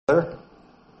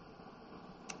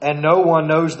And no one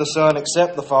knows the Son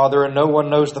except the Father, and no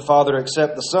one knows the Father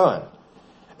except the Son,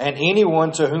 and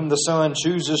anyone to whom the Son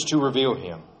chooses to reveal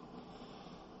him.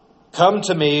 Come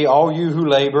to me, all you who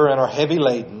labor and are heavy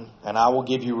laden, and I will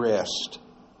give you rest.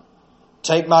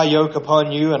 Take my yoke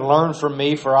upon you and learn from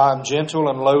me, for I am gentle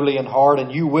and lowly in heart,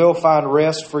 and you will find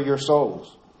rest for your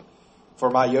souls. For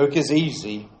my yoke is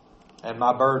easy and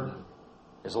my burden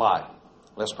is light.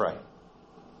 Let's pray.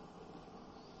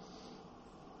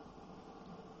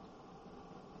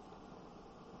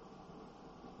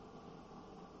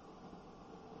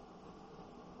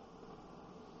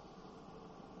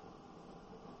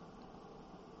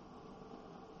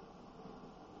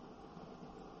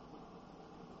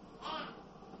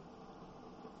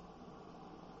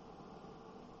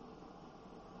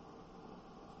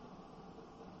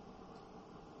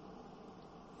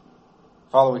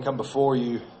 Father, we come before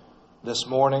you this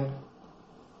morning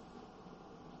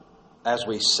as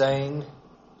we sang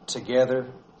together,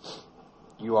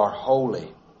 you are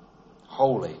holy,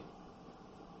 holy,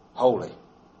 holy.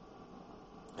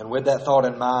 And with that thought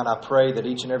in mind, I pray that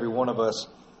each and every one of us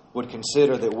would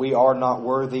consider that we are not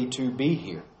worthy to be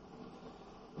here,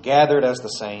 gathered as the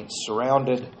saints,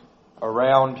 surrounded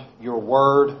around your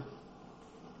word,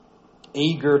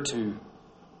 eager to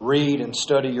read and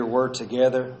study your word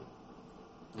together.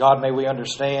 God, may we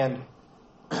understand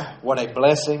what a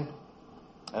blessing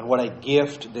and what a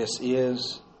gift this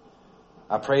is.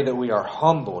 I pray that we are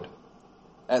humbled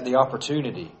at the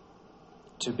opportunity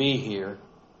to be here,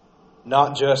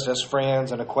 not just as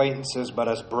friends and acquaintances, but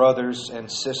as brothers and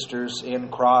sisters in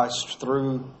Christ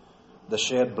through the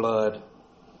shed blood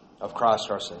of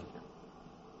Christ our Savior.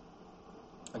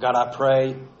 God, I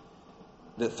pray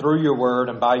that through your word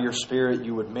and by your Spirit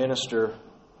you would minister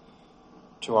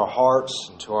to our hearts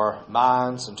and to our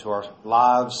minds and to our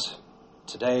lives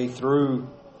today through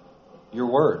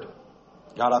your word.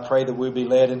 God, I pray that we be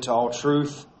led into all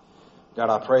truth.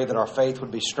 God, I pray that our faith would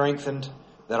be strengthened,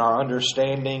 that our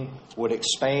understanding would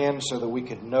expand so that we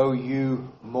could know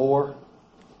you more.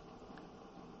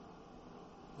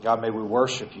 God, may we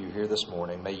worship you here this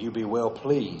morning. May you be well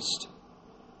pleased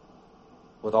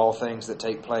with all things that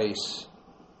take place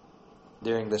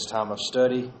during this time of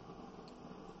study.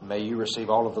 May you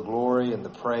receive all of the glory and the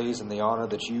praise and the honor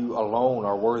that you alone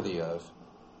are worthy of.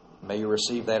 May you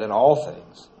receive that in all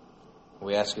things.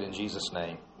 We ask it in Jesus'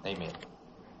 name. Amen.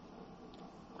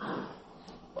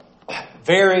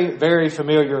 Very, very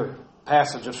familiar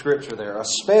passage of Scripture there,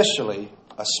 especially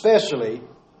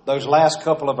those last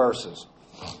couple of verses.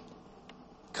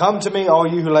 Come to me, all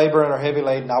you who labor and are heavy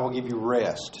laden, I will give you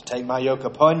rest. Take my yoke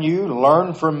upon you,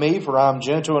 learn from me, for I am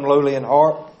gentle and lowly in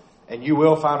heart, and you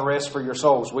will find rest for your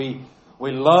souls. We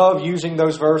love using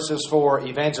those verses for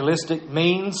evangelistic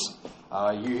means.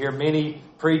 You hear many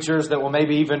preachers that will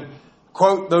maybe even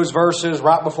quote those verses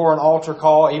right before an altar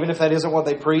call. Even if that isn't what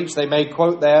they preach, they may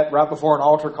quote that right before an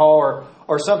altar call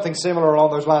or something similar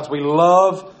along those lines. We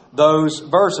love those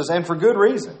verses, and for good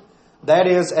reason. That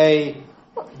is a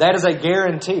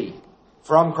guarantee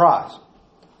from Christ.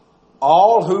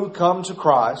 All who come to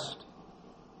Christ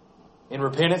in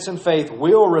repentance and faith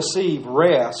will receive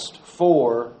rest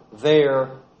for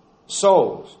their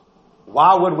souls.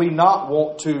 Why would we not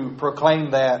want to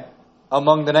proclaim that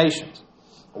among the nations?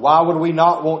 Why would we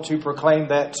not want to proclaim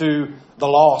that to the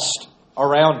lost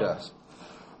around us?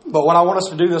 But what I want us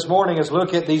to do this morning is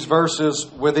look at these verses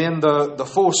within the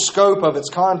full scope of its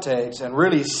context and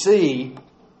really see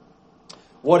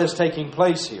what is taking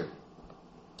place here.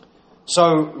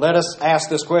 So let us ask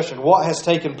this question. What has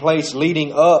taken place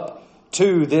leading up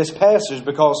to this passage?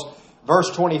 Because verse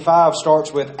 25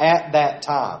 starts with "at that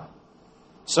time."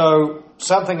 So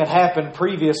something had happened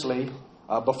previously,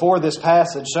 before this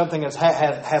passage. Something has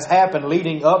happened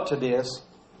leading up to this,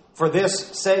 for this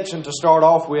section to start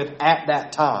off with "at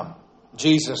that time,"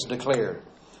 Jesus declared.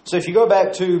 So if you go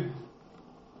back to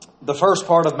the first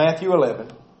part of Matthew 11,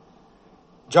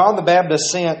 John the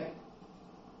Baptist sent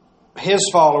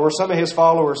some of his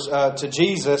followers to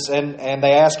Jesus, and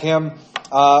they asked him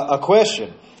a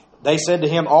question. They said to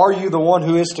him, "Are you the one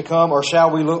who is to come, or shall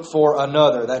we look for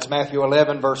another?" That's Matthew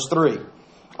 11, verse 3.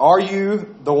 Are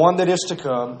you the one that is to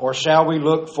come, or shall we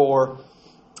look for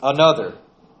another?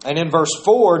 And in verse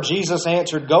 4, Jesus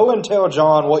answered, "Go and tell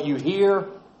John what you hear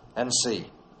and see.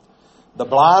 The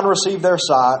blind receive their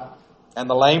sight, and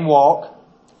the lame walk.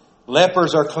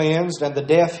 Lepers are cleansed, and the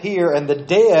deaf hear, and the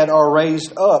dead are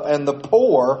raised up, and the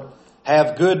poor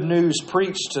have good news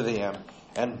preached to them.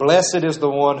 And blessed is the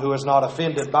one who is not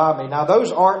offended by me." Now,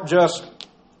 those aren't just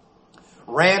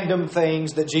random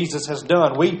things that Jesus has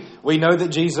done. We know that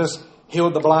Jesus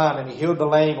healed the blind and He healed the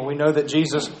lame, and we know that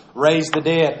Jesus raised the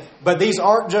dead. But these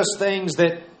aren't just things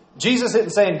that Jesus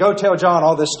isn't saying, go tell John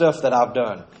all this stuff that I've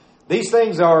done. These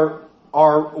things are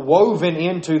woven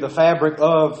into the fabric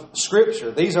of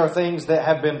Scripture. These are things that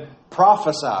have been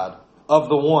prophesied of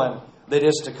the one that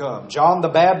is to come. John the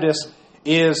Baptist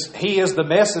is the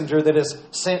messenger that is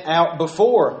sent out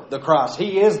before the Christ.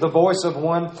 He is the voice of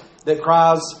one that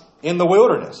cries in the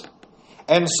wilderness.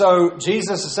 And so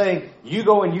Jesus is saying, you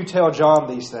go and you tell John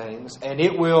these things, and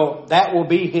that will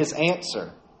be his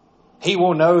answer. He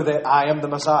will know that I am the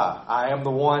Messiah. I am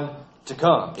the one to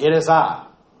come. It is I.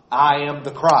 I am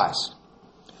the Christ.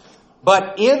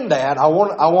 But in that, I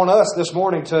want us this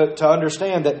morning to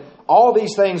understand that all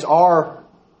these things are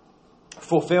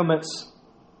fulfillments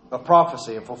of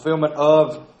prophecy and fulfillment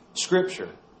of Scripture.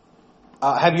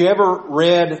 Have you ever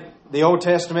read the Old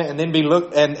Testament and then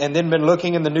been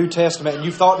looking in the New Testament, and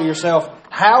you've thought to yourself,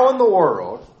 how in the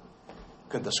world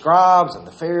could the scribes and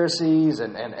the Pharisees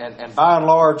and by and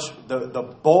large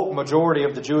the bulk majority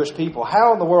of the Jewish people,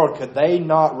 how in the world could they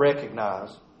not recognize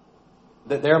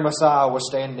that their Messiah was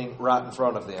standing right in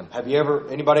front of them?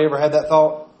 Anybody ever had that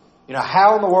thought?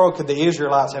 How in the world could the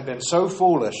Israelites have been so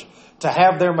foolish to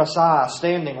have their Messiah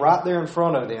standing right there in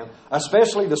front of them,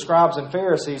 especially the scribes and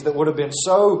Pharisees that would have been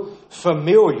so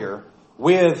familiar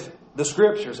with the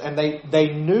Scriptures, and they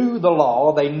knew the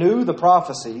law, they knew the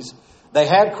prophecies, they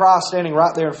had Christ standing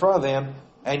right there in front of them,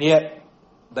 and yet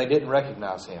they didn't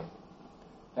recognize Him.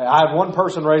 I had one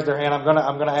person raise their hand. I'm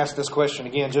going to ask this question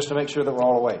again just to make sure that we're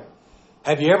all awake.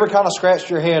 Have you ever kind of scratched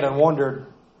your head and wondered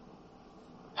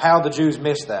how the Jews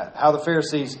missed that, how the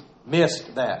Pharisees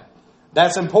missed that?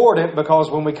 That's important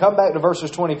because when we come back to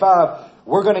verses 25,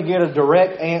 we're going to get a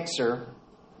direct answer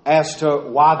as to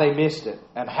why they missed it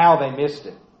and how they missed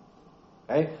it.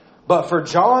 Okay? But for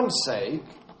John's sake,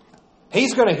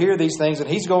 he's going to hear these things and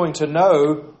he's going to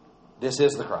know this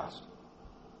is the Christ.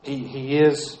 He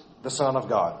is the Son of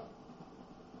God.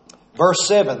 Verse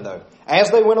 7, though.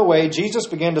 As they went away, Jesus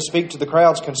began to speak to the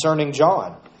crowds concerning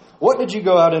John. What did you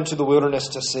go out into the wilderness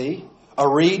to see? A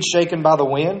reed shaken by the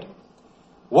wind?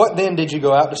 What then did you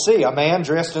go out to see? A man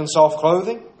dressed in soft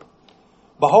clothing?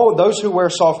 Behold, those who wear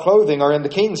soft clothing are in the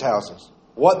king's houses.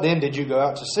 What then did you go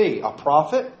out to see? A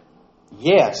prophet?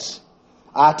 Yes,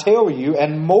 I tell you,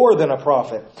 and more than a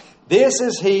prophet. This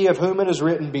is he of whom it is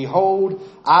written, Behold,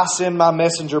 I send my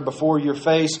messenger before your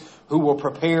face, who will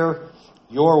prepare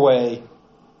your way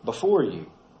before you.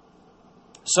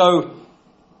 So,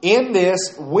 in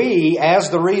this, we, as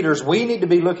the readers, we need to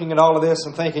be looking at all of this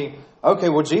and thinking, okay,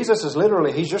 well, Jesus is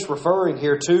he's just referring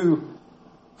here to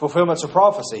fulfillments of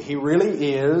prophecy. He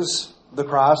really is the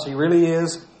Christ. He really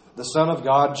is the Son of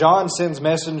God. John sends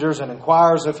messengers and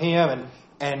inquires of Him,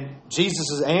 and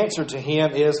Jesus' answer to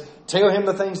him is, tell him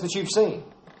the things that you've seen.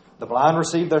 The blind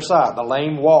receive their sight, the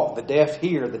lame walk, the deaf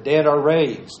hear, the dead are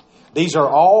raised. These are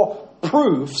all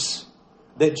proofs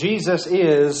that Jesus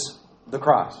is the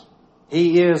Christ.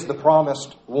 He is the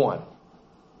promised one.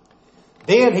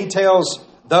 Then he tells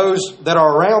those that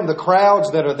are around, the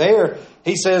crowds that are there,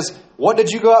 he says, what did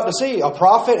you go out to see? A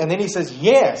prophet? And then he says,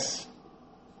 yes,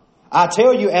 I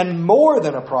tell you, and more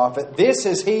than a prophet, this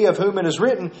is he of whom it is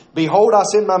written, Behold, I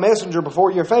send my messenger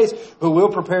before your face, who will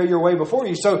prepare your way before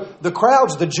you. So the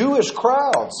crowds, the Jewish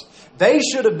crowds, they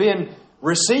should have been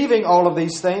receiving all of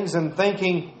these things and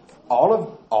thinking,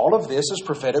 all of this is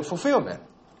prophetic fulfillment.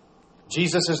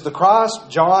 Jesus is the Christ.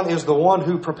 John is the one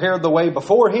who prepared the way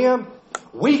before him.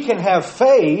 We can have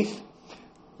faith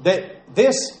that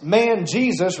this man,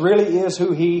 Jesus, really is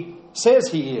who he says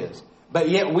he is. But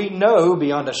yet we know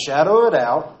beyond a shadow of a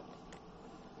doubt,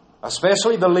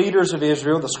 especially the leaders of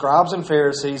Israel, the scribes and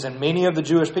Pharisees, and many of the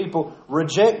Jewish people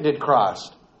rejected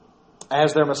Christ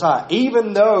as their Messiah.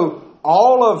 Even though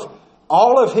all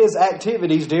of his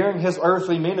activities during his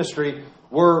earthly ministry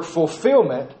were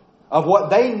fulfillment of what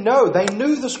they know. They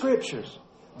knew the Scriptures.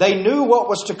 They knew what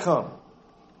was to come.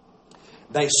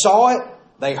 They saw it.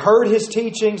 They heard his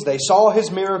teachings. They saw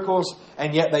his miracles.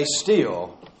 And yet they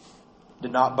still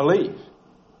did not believe.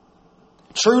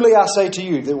 Truly I say to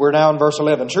you, that we're now in verse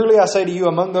 11. Truly I say to you,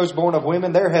 among those born of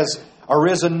women, there has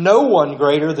arisen no one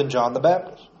greater than John the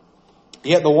Baptist.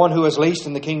 Yet the one who is least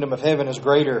in the kingdom of heaven is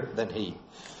greater than he.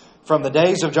 From the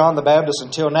days of John the Baptist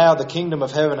until now, the kingdom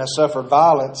of heaven has suffered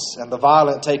violence, and the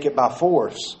violent take it by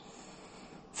force.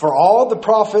 For all the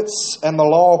prophets and the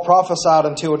law prophesied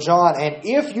until John, and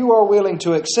if you are willing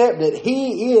to accept it,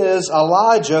 he is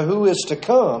Elijah who is to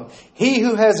come. He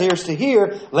who has ears to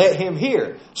hear, let him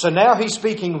hear. So now he's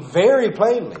speaking very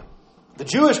plainly. The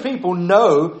Jewish people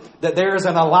know that there is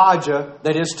an Elijah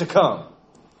that is to come.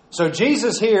 So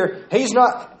Jesus here, he's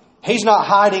not He's not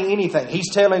hiding anything.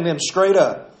 He's telling them straight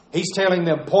up. He's telling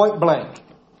them point blank.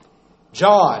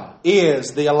 John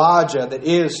is the Elijah that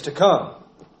is to come.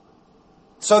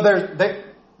 So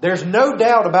there's no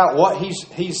doubt about what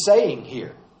he's saying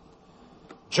here.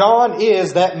 John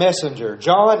is that messenger.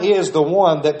 John is the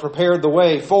one that prepared the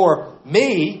way for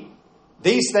me.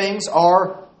 These things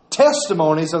are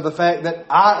testimonies of the fact that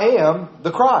I am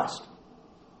the Christ.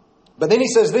 But then he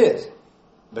says this,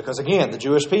 because again, the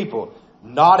Jewish people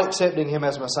not accepting him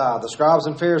as Messiah, the scribes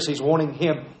and Pharisees wanting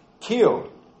him killed.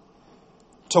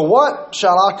 To what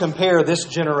shall I compare this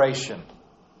generation?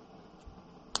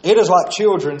 It is like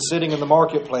children sitting in the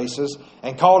marketplaces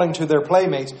and calling to their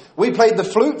playmates, "We played the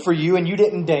flute for you and you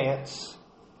didn't dance.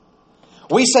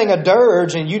 We sang a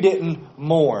dirge and you didn't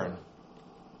mourn."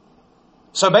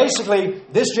 So basically,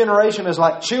 this generation is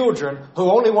like children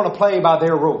who only want to play by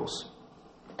their rules.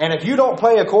 And if you don't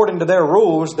play according to their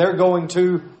rules, they're going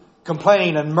to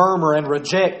complain and murmur and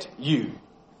reject you.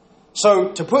 So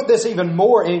to put this even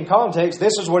more in context,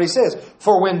 this is what he says.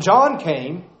 For when John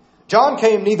came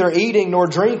neither eating nor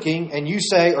drinking, and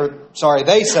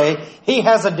they say, he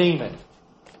has a demon.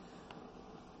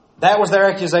 That was their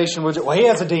accusation. Well, he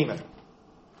has a demon.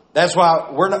 That's why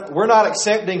we're not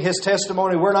accepting his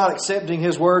testimony. We're not accepting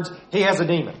his words. He has a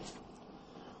demon.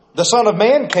 The Son of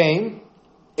Man came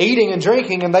eating and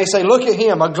drinking, and they say, look at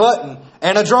him, a glutton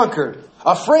and a drunkard,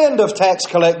 a friend of tax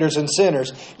collectors and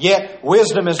sinners. Yet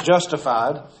wisdom is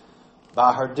justified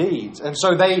by her deeds. And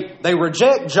so they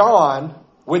reject John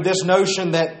with this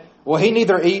notion that, well, he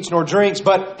neither eats nor drinks,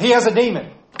 but he has a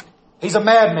demon. He's a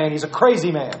madman. He's a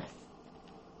crazy man.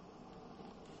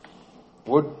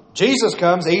 Well, Jesus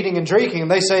comes eating and drinking,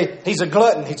 and they say he's a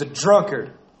glutton. He's a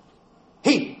drunkard.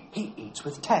 He eats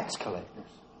with tax collectors.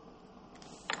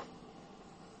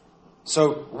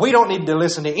 So we don't need to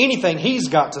listen to anything he's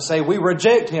got to say. We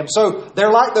reject him. So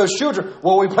they're like those children.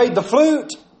 Well, we played the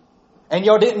flute and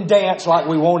y'all didn't dance like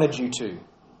we wanted you to.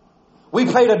 We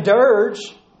played a dirge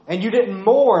and you didn't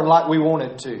mourn like we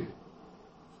wanted to.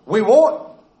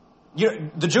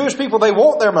 The Jewish people, they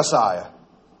want their Messiah.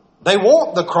 They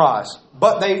want the Christ,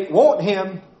 but they want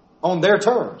him on their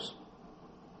terms.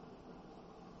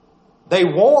 They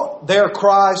want their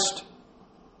Christ,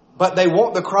 but they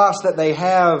want the Christ that they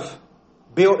have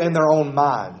built in their own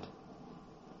mind.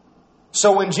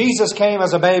 So when Jesus came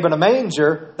as a babe in a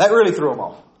manger, that really threw them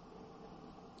off.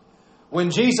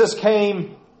 When Jesus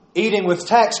came eating with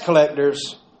tax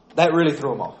collectors, that really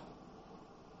threw them off.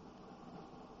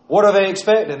 What are they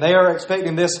expecting? They are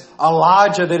expecting this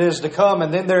Elijah that is to come,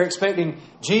 and then they're expecting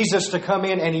Jesus to come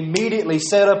in and immediately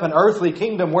set up an earthly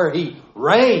kingdom where he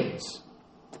reigns,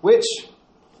 which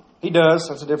he does.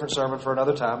 That's a different sermon for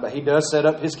another time, but he does set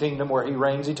up his kingdom where he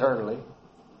reigns eternally.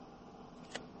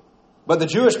 But the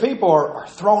Jewish people are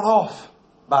thrown off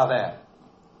by that.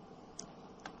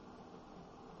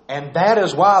 And that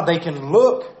is why they can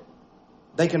look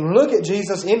at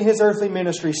Jesus in his earthly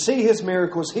ministry, see his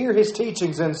miracles, hear his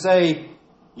teachings, and say,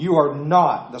 you are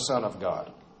not the Son of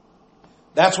God.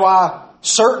 That's why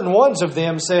certain ones of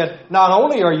them said, not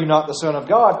only are you not the Son of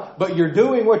God, but you're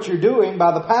doing what you're doing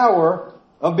by the power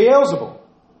of Beelzebul.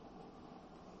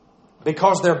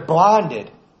 Because they're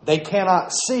blinded. They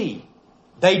cannot see.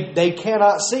 They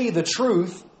cannot see the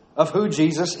truth of who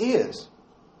Jesus is.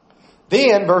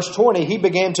 Then, verse 20, he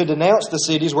began to denounce the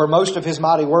cities where most of his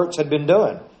mighty works had been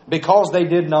done, because they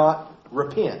did not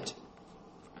repent.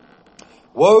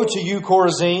 Woe to you,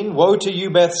 Chorazin! Woe to you,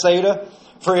 Bethsaida!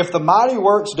 For if the mighty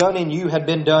works done in you had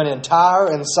been done in Tyre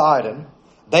and Sidon,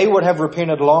 they would have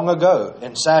repented long ago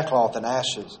in sackcloth and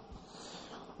ashes.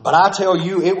 But I tell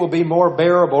you, it will be more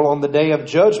bearable on the day of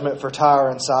judgment for Tyre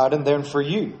and Sidon than for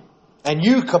you. And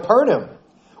you, Capernaum,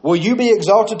 will you be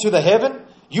exalted to the heaven?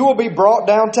 You will be brought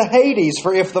down to Hades.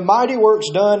 For if the mighty works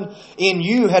done in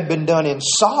you had been done in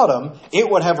Sodom, it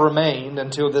would have remained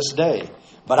until this day.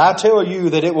 But I tell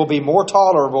you that it will be more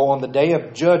tolerable on the day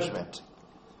of judgment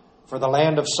for the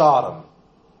land of Sodom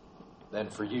than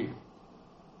for you.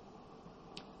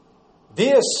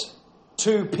 This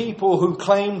to people who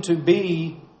claim to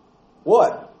be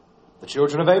what? The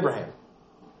children of Abraham.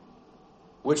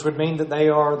 Which would mean that they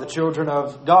are the children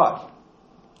of God.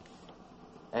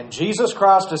 And Jesus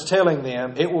Christ is telling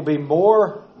them it will be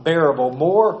more bearable,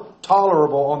 more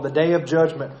tolerable on the day of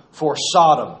judgment for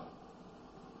Sodom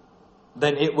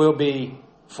than it will be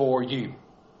for you.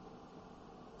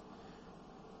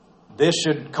 This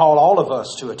should call all of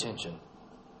us to attention.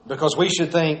 Because we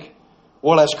should think,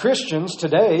 well, as Christians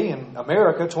today in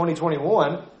America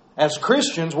 2021, as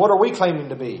Christians, what are we claiming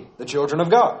to be? The children of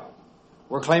God.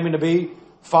 We're claiming to be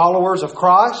followers of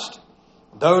Christ.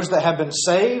 those that have been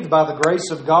saved by the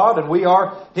grace of God, and we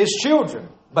are His children.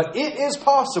 But it is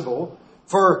possible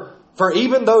for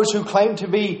even those who claim to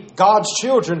be God's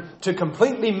children to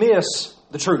completely miss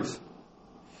the truth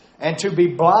and to be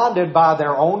blinded by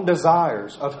their own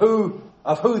desires of who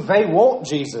they want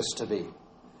Jesus to be,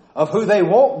 of who they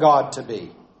want God to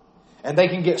be. And they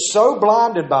can get so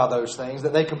blinded by those things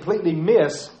that they completely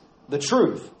miss the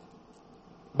truth.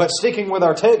 But sticking with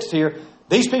our text here,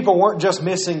 these people weren't just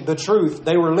missing the truth.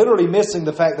 They were literally missing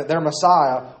the fact that their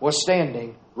Messiah was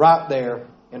standing right there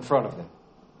in front of them.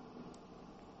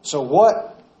 So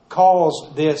what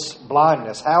caused this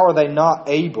blindness? How are they not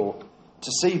able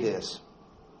to see this?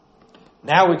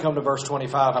 Now we come to verse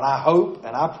 25, and I hope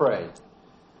and I pray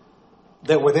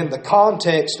that within the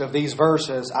context of these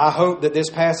verses, I hope that this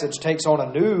passage takes on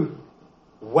a new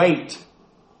weight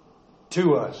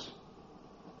to us,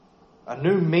 a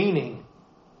new meaning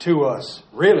to us,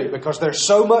 really, because there's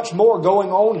so much more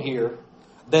going on here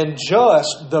than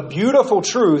just the beautiful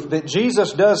truth that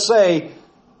Jesus does say,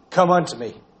 "Come unto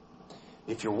me.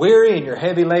 If you're weary and you're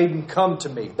heavy laden, come to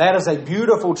me." That is a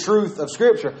beautiful truth of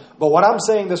Scripture. But what I'm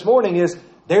saying this morning is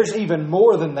there's even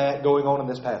more than that going on in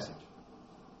this passage.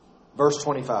 Verse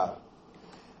 25.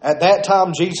 At that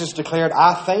time Jesus declared,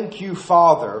 "I thank you,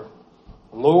 Father,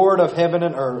 Lord of heaven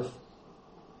and earth,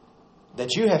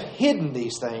 that you have hidden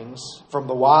these things from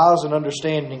the wise and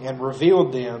understanding and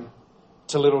revealed them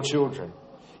to little children.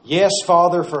 Yes,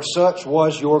 Father, for such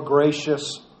was your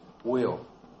gracious will."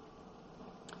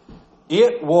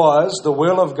 It was the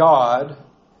will of God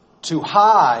to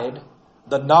hide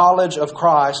the knowledge of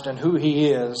Christ and who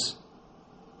He is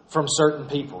from certain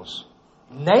peoples.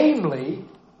 Namely,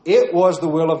 it was the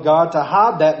will of God to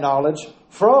hide that knowledge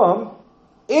from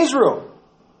Israel.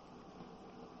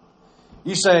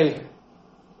 You say,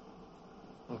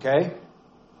 okay,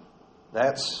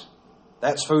 that's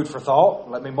food for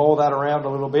thought. Let me mull that around a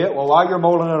little bit. Well, while you're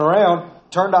mulling it around,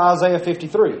 turn to Isaiah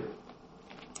 53.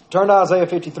 Turn to Isaiah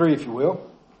 53, if you will.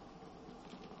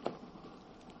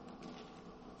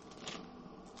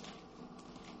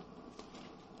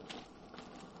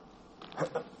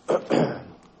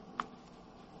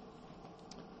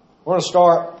 We're going to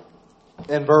start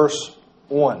in verse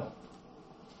 1.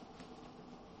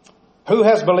 Who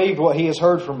has believed what he has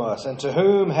heard from us, and to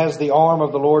whom has the arm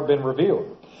of the Lord been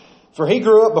revealed? For he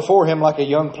grew up before him like a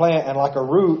young plant and like a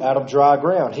root out of dry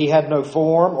ground. He had no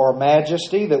form or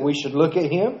majesty that we should look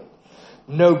at him,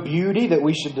 no beauty that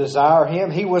we should desire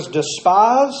him. He was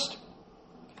despised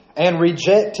and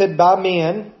rejected by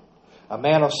men, a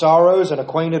man of sorrows and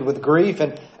acquainted with grief,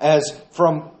 and as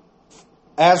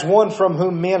one from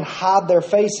whom men hide their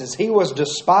faces. He was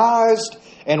despised,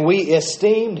 and we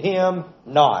esteemed him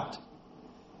not.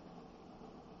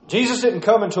 Jesus didn't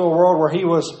come into a world where he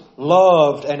was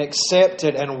loved and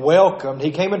accepted and welcomed.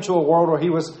 He came into a world where he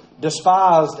was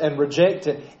despised and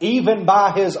rejected, even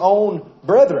by his own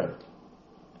brethren.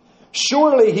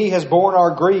 Surely he has borne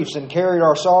our griefs and carried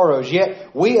our sorrows,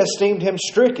 yet we esteemed him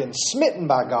stricken, smitten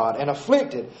by God, and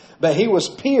afflicted. But he was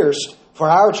pierced for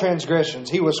our transgressions.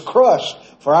 He was crushed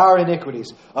for our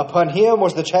iniquities. Upon him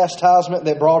was the chastisement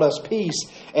that brought us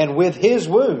peace, and with his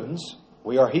wounds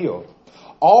we are healed.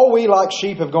 All we like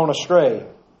sheep have gone astray.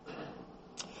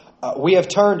 We have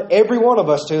turned every one of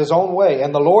us to his own way,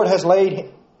 and the Lord has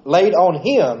laid on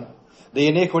him the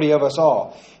iniquity of us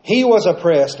all. He was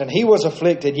oppressed and he was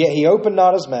afflicted, yet he opened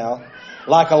not his mouth.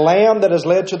 Like a lamb that is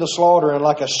led to the slaughter, and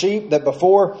like a sheep that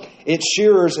before its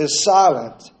shearers is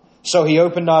silent, so he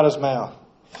opened not his mouth.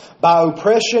 By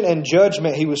oppression and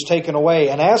judgment he was taken away.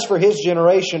 And as for his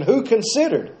generation, who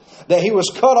considered that he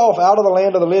was cut off out of the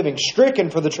land of the living,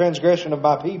 stricken for the transgression of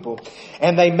my people?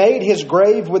 And they made his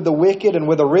grave with the wicked and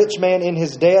with a rich man in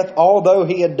his death, although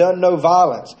he had done no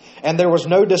violence, and there was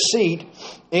no deceit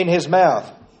in his mouth.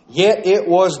 Yet it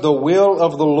was the will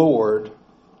of the Lord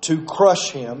to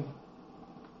crush him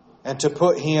and to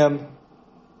put him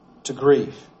to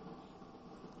grief.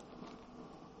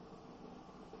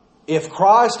 If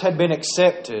Christ had been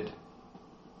accepted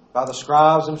by the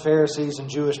scribes and Pharisees and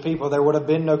Jewish people, there would have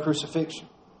been no crucifixion.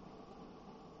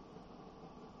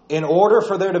 In order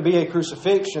for there to be a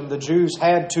crucifixion, the Jews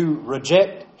had to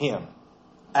reject him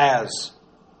as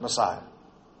Messiah.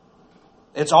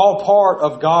 It's all part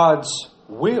of God's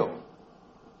will.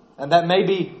 And that may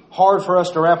be hard for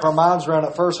us to wrap our minds around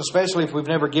at first, especially if we've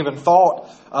never given thought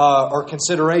or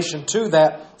consideration to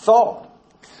that thought.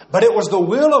 But it was the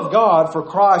will of God for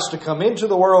Christ to come into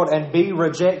the world and be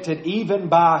rejected even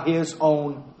by his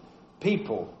own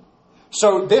people.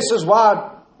 So this is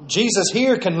why Jesus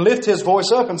here can lift his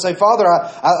voice up and say, Father,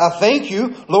 I thank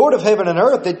you, Lord of heaven and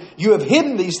earth, that you have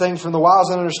hidden these things from the wise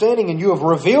and understanding, and you have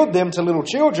revealed them to little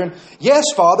children. Yes,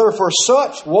 Father, for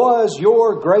such was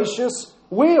your gracious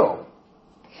will.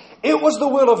 It was the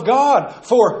will of God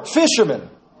for fishermen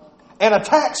and a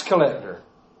tax collector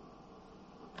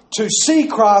to see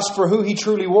Christ for who he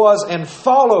truly was and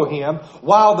follow him,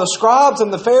 while the scribes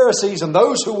and the Pharisees and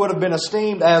those who would have been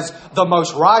esteemed as the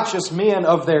most righteous men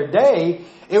of their day,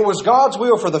 it was God's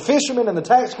will for the fishermen and the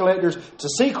tax collectors to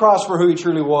see Christ for who he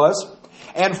truly was,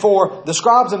 and for the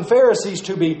scribes and Pharisees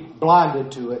to be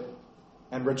blinded to it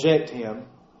and reject him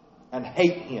and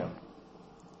hate him.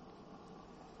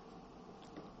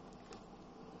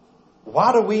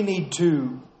 Why do we need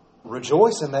to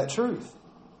rejoice in that truth?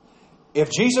 If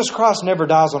Jesus Christ never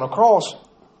dies on a cross,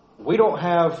 we don't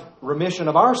have remission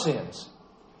of our sins.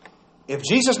 If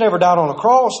Jesus never died on a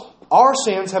cross, our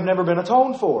sins have never been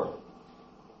atoned for.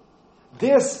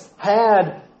 This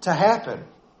had to happen.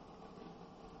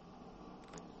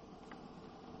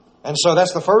 And so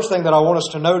that's the first thing that I want us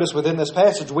to notice within this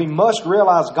passage. We must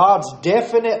realize God's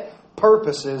definite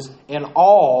purposes in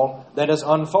all that is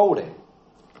unfolding.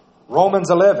 Romans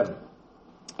 11.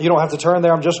 You don't have to turn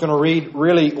there. I'm just going to read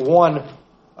really one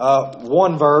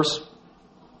verse.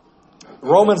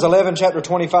 Romans 11, chapter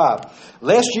 25.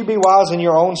 Lest you be wise in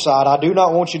your own sight, I do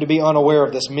not want you to be unaware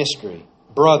of this mystery.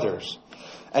 Brothers,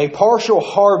 a partial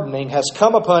hardening has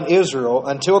come upon Israel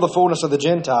until the fullness of the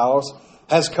Gentiles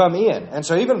has come in. And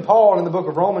so even Paul in the book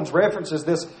of Romans references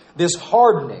this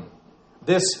hardening,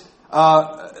 this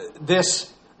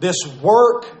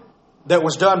work that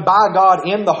was done by God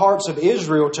in the hearts of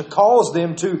Israel to cause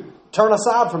them to turn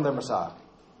aside from their Messiah,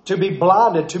 to be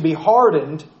blinded, to be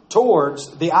hardened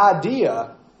towards the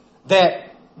idea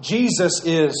that Jesus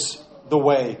is the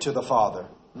way to the Father,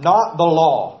 not the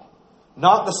law,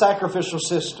 not the sacrificial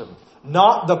system,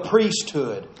 not the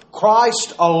priesthood.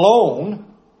 Christ alone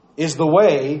is the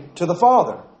way to the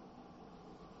Father.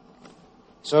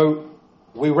 So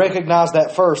we recognize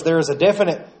that first. There is a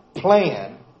definite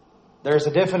plan. There is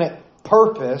a definite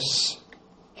purpose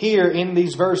here in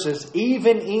these verses,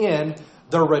 even in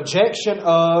the rejection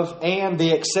of and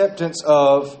the acceptance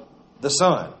of the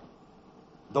Son.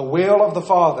 The will of the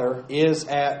Father is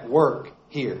at work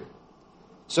here.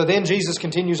 So then Jesus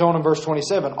continues on in verse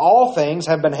 27. All things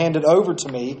have been handed over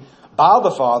to me by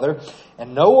the Father,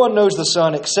 and no one knows the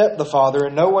Son except the Father,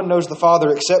 and no one knows the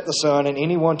Father except the Son, and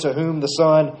anyone to whom the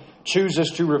Son chooses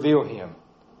to reveal him.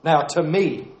 Now, to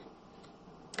me,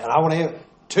 and I want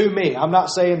to me, I'm not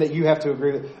saying that you have to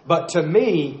agree with it, but to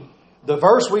me, the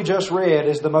verse we just read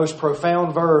is the most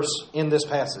profound verse in this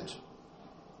passage.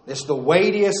 It's the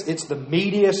weightiest, it's the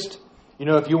meatiest. You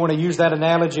know, if you want to use that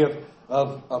analogy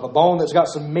of a bone that's got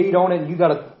some meat on it and you got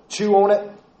to chew on it,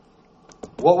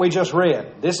 what we just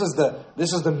read, this is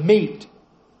the meat.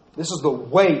 This is the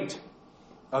weight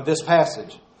of this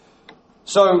passage.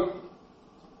 So,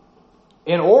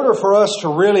 in order for us to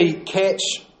really catch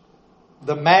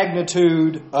the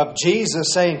magnitude of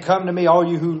Jesus saying, come to me, all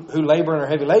you who labor and are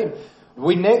heavy laden,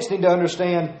 we next need to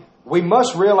understand, we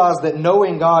must realize that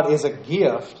knowing God is a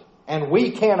gift, and we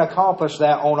can't accomplish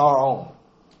that on our own.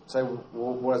 Say, well,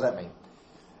 what does that mean?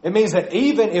 It means that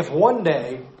even if one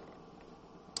day,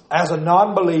 as a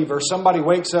non-believer, somebody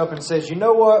wakes up and says, you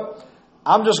know what?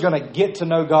 I'm just going to get to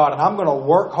know God, and I'm going to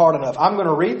work hard enough. I'm going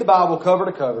to read the Bible cover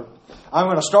to cover. I'm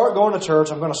going to start going to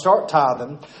church. I'm going to start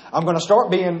tithing. I'm going to start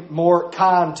being more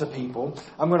kind to people.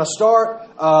 I'm going to start,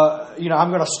 I'm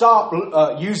going to stop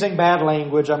using bad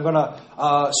language. I'm going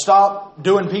to stop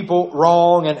doing people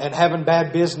wrong and having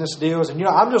bad business deals. And,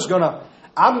 I'm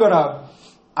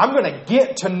going to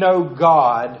get to know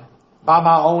God by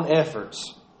my own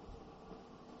efforts.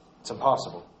 It's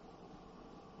impossible.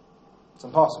 It's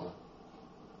impossible.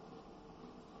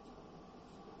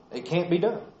 It can't be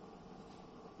done.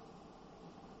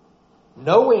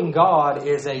 Knowing God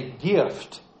is a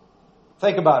gift.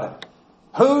 Think about it.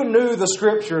 Who knew the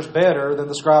Scriptures better than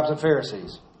the scribes and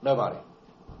Pharisees? Nobody.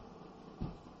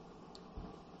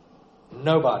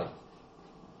 Nobody.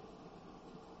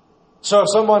 So if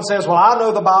someone says, well, I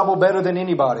know the Bible better than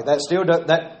anybody,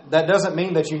 that doesn't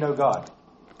mean that you know God.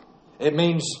 It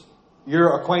means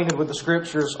you're acquainted with the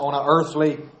Scriptures on an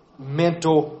earthly,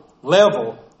 mental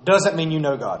level. Doesn't mean you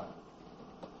know God.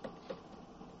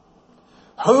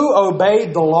 Who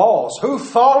obeyed the laws? Who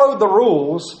followed the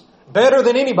rules better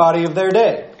than anybody of their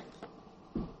day?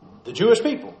 The Jewish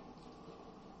people.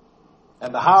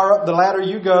 And the higher up the ladder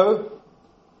you go,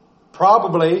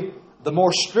 probably the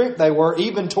more strict they were,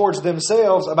 even towards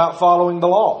themselves, about following the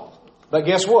law. But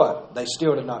guess what? They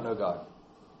still did not know God.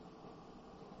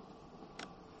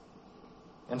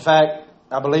 In fact,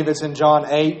 I believe it's in John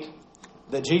 8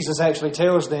 that Jesus actually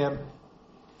tells them,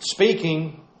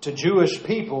 speaking to Jewish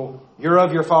people, you're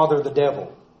of your father the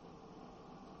devil.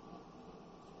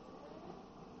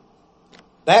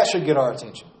 That should get our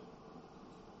attention.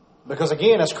 Because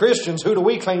again, as Christians, who do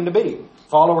we claim to be?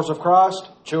 Followers of Christ,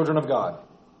 children of God.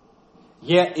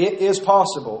 Yet it is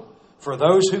possible for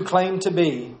those who claim to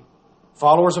be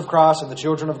followers of Christ and the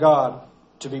children of God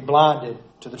to be blinded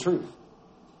to the truth.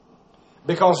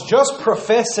 Because just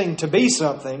professing to be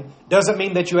something doesn't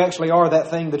mean that you actually are that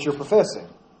thing that you're professing.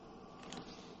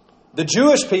 The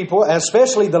Jewish people,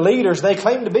 especially the leaders, they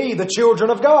claim to be the children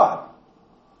of God.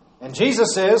 And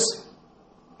Jesus says,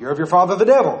 you're of your father the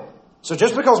devil. So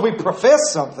just because we profess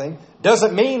something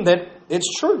doesn't mean that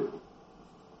it's true.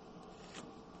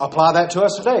 Apply that to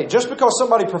us today. Just because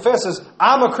somebody professes,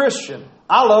 I'm a Christian,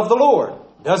 I love the Lord,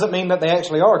 doesn't mean that they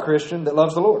actually are a Christian that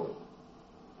loves the Lord.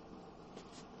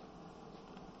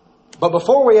 But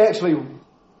before we actually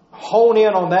hone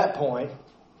in on that point,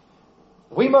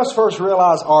 we must first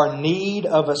realize our need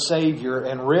of a Savior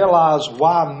and realize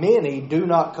why many do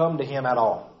not come to Him at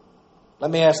all. Let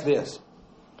me ask this.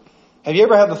 Have you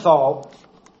ever had the thought,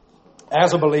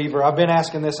 as a believer, I've been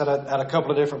asking this at a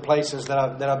couple of different places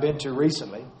that I've been to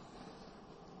recently,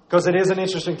 because it is an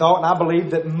interesting thought, and I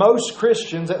believe that most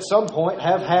Christians at some point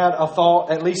have had a thought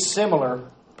at least similar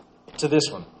to this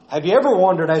one. Have you ever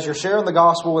wondered, as you're sharing the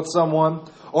gospel with someone,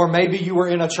 or maybe you were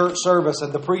in a church service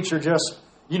and the preacher just,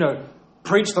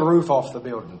 preached the roof off the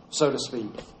building, so to speak.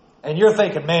 And you're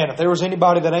thinking, man, if there was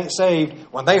anybody that ain't saved,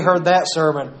 when they heard that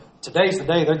sermon, today's the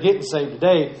day, they're getting saved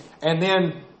today. And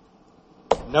then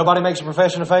nobody makes a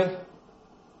profession of faith.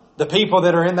 The people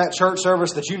that are in that church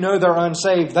service that you know they're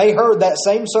unsaved, they heard that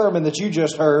same sermon that you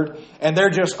just heard, and they're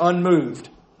just unmoved.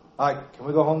 Like, can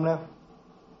we go home now?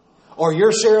 Or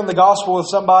you're sharing the gospel with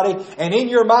somebody, and in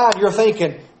your mind you're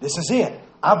thinking, this is it.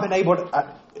 I've been able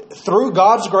to, through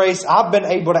God's grace, I've been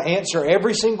able to answer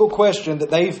every single question that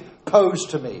they've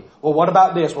posed to me. Well, what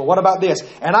about this? Well, what about this?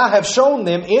 And I have shown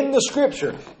them in the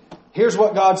Scripture, here's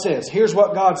what God says. Here's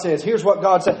what God says. Here's what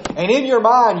God says. And in your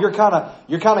mind, you're kind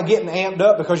of getting amped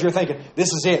up because you're thinking,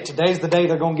 this is it. Today's the day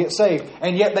they're going to get saved.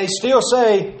 And yet they still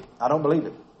say, I don't believe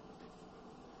it.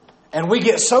 And we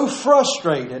get so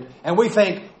frustrated and we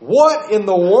think, what in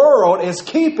the world is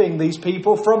keeping these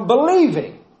people from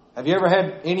believing? Have you ever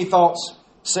had any thoughts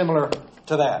similar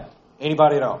to that?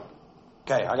 Anybody at all?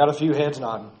 Okay, I got a few heads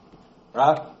nodding.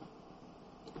 Right?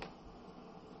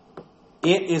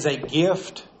 It is a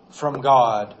gift from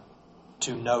God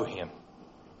to know Him.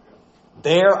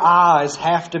 Their eyes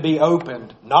have to be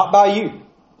opened, not by you,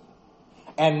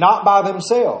 and not by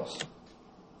themselves.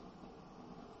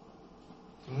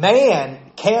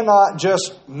 Man cannot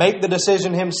just make the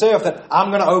decision himself that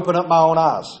I'm going to open up my own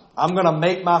eyes. I'm going to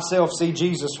make myself see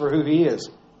Jesus for who He is.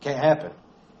 Can't happen.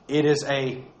 It is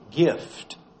a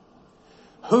gift.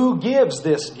 Who gives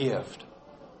this gift?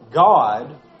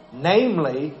 God,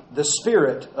 namely the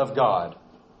Spirit of God,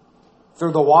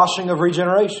 through the washing of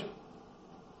regeneration.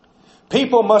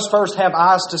 People must first have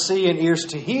eyes to see and ears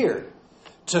to hear,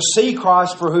 to see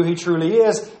Christ for who He truly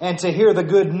is, and to hear the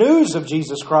good news of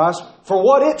Jesus Christ for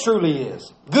what it truly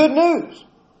is. Good news.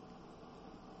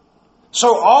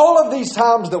 So all of these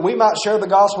times that we might share the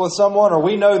gospel with someone, or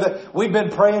we know that we've been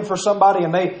praying for somebody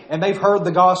and they've heard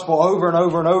the gospel over and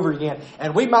over and over again,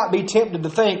 and we might be tempted to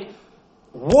think,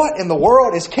 what in the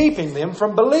world is keeping them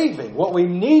from believing? What we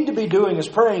need to be doing is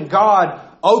praying, God,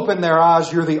 open their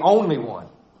eyes. You're the only one.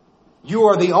 You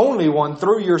are the only one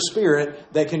through your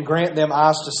Spirit that can grant them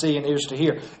eyes to see and ears to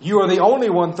hear. You are the only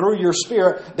one through your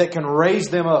Spirit that can raise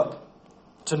them up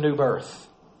to new birth.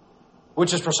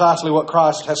 Which is precisely what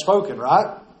Christ has spoken,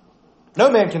 right? No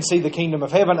man can see the kingdom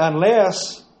of heaven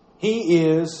unless he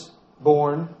is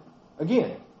born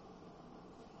again.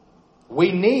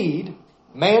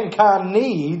 Mankind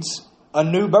needs a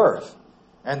new birth.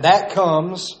 And that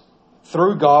comes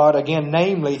through God, again,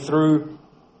 namely through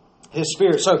His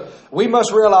Spirit. So we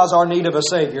must realize our need of a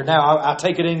Savior. Now, I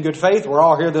take it in good faith. We're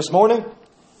all here this morning.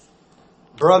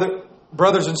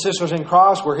 Brothers and sisters in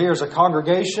Christ, we're here as a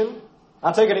congregation.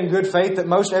 I take it in good faith that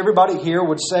most everybody here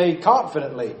would say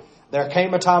confidently, there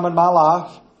came a time in my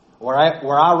life where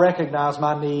I recognize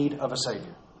my need of a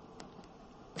Savior.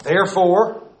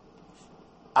 Therefore,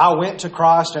 I went to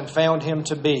Christ and found Him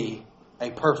to be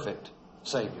a perfect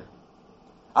Savior.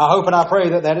 I hope and I pray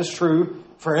that that is true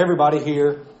for everybody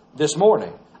here this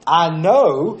morning. I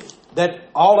know that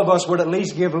all of us would at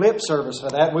least give lip service to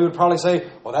that. We would probably say,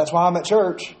 well, that's why I'm at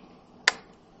church.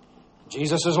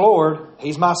 Jesus is Lord.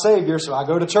 He's my Savior, so I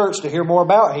go to church to hear more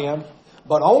about Him.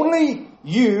 But only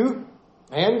you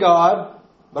and God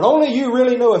But only you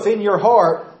really know if in your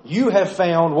heart you have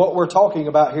found what we're talking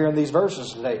about here in these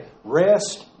verses today.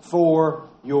 Rest for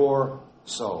your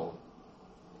soul.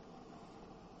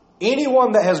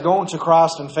 Anyone that has gone to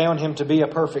Christ and found Him to be a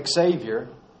perfect Savior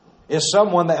is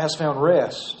someone that has found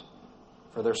rest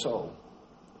for their soul.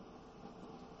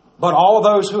 But all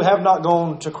those who have not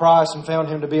gone to Christ and found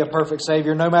Him to be a perfect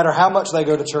Savior, no matter how much they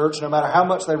go to church, no matter how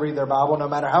much they read their Bible, no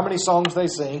matter how many songs they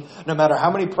sing, no matter how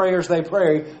many prayers they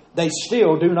pray, they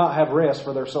still do not have rest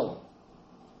for their soul.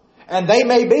 And they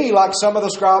may be like some of the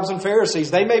scribes and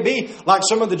Pharisees. They may be like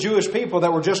some of the Jewish people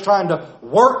that were just trying to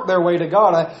work their way to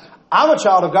God. I'm a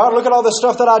child of God. Look at all this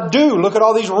stuff that I do. Look at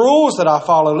all these rules that I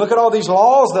follow. Look at all these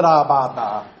laws that I abide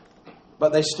by.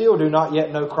 But they still do not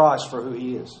yet know Christ for who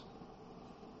He is.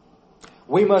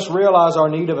 We must realize our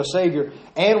need of a Savior,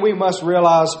 and we must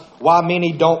realize why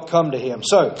many don't come to Him.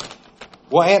 So,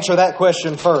 we'll answer that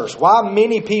question first. Why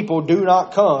many people do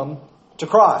not come to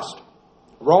Christ?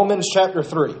 Romans chapter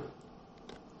 3.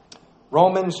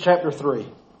 Romans chapter 3.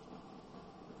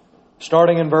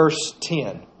 Starting in verse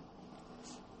 10.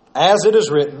 As it is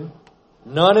written,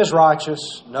 none is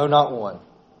righteous, no, not one.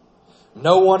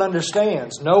 No one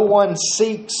understands, no one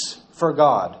seeks for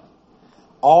God.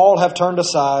 All have turned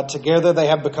aside, together they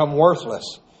have become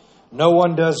worthless. No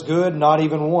one does good, not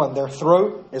even one. Their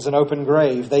throat is an open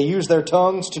grave. They use their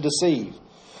tongues to deceive.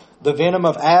 The venom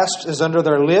of asps is under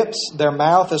their lips. Their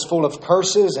mouth is full of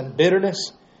curses and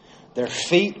bitterness. Their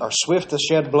feet are swift to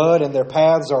shed blood, and their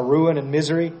paths are ruin and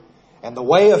misery. And the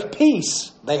way of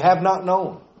peace they have not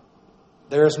known.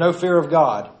 There is no fear of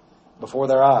God before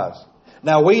their eyes.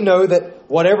 Now we know that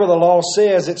whatever the law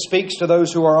says, it speaks to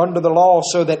those who are under the law,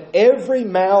 so that every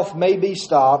mouth may be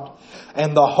stopped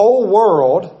and the whole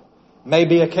world may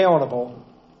be accountable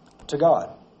to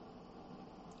God.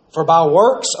 For by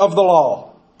works of the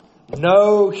law,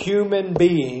 no human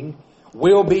being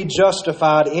will be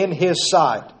justified in His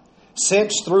sight,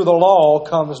 since through the law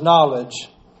comes knowledge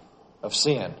of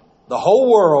sin. The whole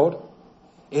world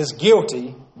is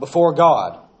guilty before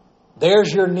God.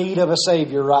 There's your need of a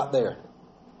Savior right there.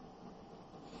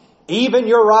 Even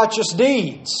your righteous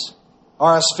deeds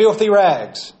are as filthy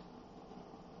rags.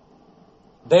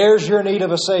 There's your need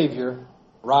of a Savior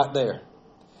right there.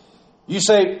 You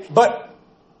say, but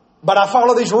I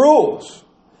follow these rules.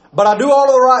 But I do all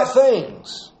of the right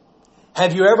things.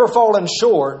 Have you ever fallen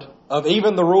short of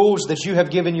even the rules that you have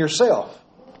given yourself?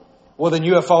 Well, then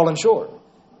you have fallen short.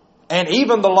 And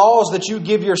even the laws that you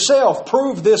give yourself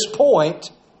prove this point.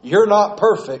 You're not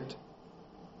perfect.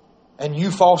 And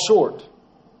you fall short.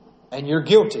 And you're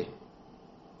guilty.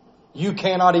 You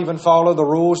cannot even follow the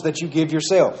rules that you give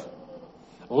yourself.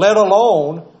 Let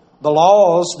alone the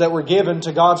laws that were given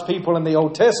to God's people in the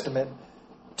Old Testament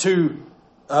to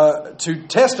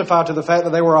testify to the fact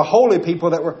that they were a holy people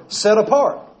that were set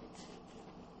apart.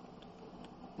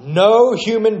 No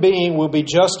human being will be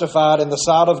justified in the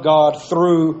sight of God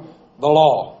through the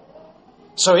law.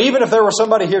 So even if there were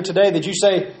somebody here today that you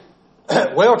say,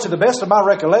 well, to the best of my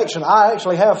recollection, I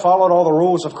actually have followed all the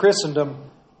rules of Christendom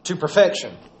to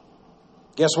perfection.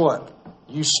 Guess what?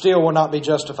 You still will not be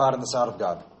justified in the sight of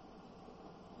God.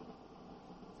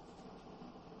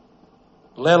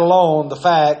 Let alone the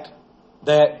fact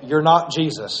that you're not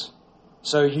Jesus.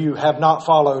 So you have not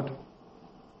fulfilled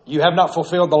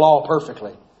the law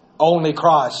perfectly. Only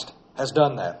Christ has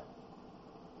done that.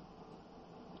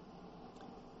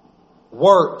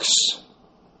 Works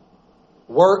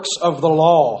of the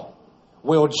law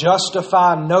will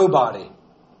justify nobody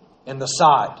in the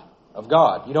sight of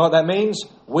God. You know what that means?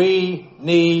 We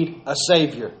need a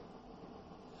Savior.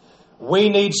 We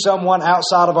need someone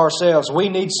outside of ourselves. We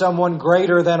need someone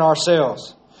greater than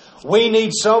ourselves. We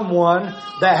need someone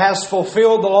that has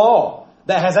fulfilled the law,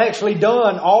 that has actually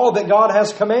done all that God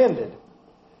has commanded.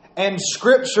 And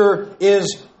Scripture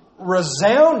is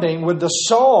resounding with the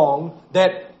song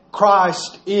that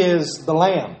Christ is the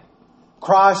Lamb.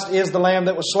 Christ is the Lamb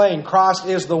that was slain. Christ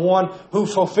is the one who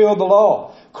fulfilled the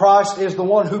law. Christ is the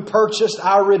one who purchased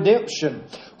our redemption.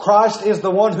 Christ is the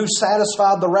one who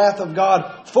satisfied the wrath of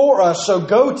God for us. So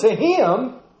go to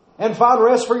Him and find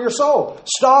rest for your soul.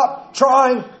 Stop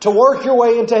trying to work your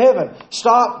way into heaven.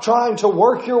 Stop trying to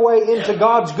work your way into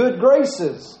God's good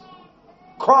graces.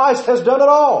 Christ has done it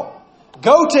all.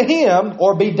 Go to Him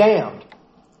or be damned.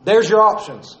 There's your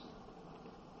options.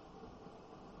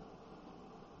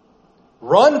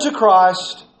 Run to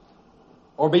Christ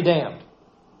or be damned.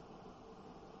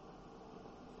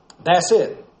 That's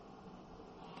it.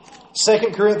 2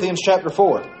 Corinthians chapter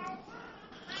 4.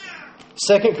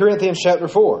 2 Corinthians chapter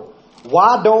 4.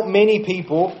 Why don't many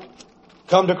people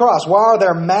come to Christ? Why are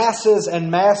there masses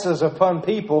and masses upon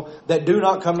people that do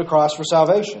not come to Christ for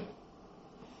salvation?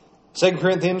 2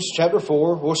 Corinthians chapter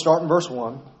 4, we'll start in verse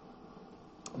 1.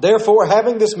 Therefore,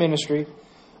 having this ministry,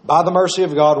 by the mercy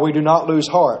of God, we do not lose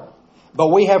heart. But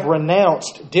we have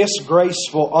renounced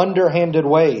disgraceful, underhanded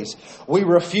ways. We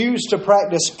refuse to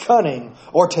practice cunning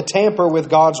or to tamper with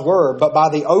God's word. But by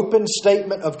the open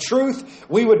statement of truth,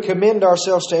 we would commend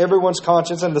ourselves to everyone's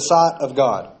conscience in the sight of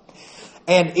God.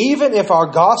 And even if our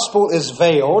gospel is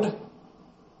veiled,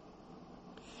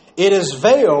 it is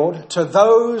veiled to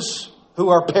those who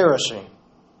are perishing.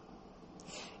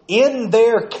 In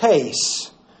their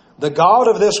case, the God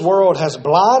of this world has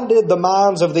blinded the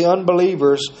minds of the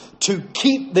unbelievers to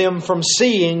keep them from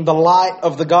seeing the light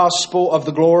of the gospel of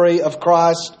the glory of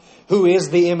Christ, who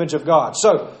is the image of God.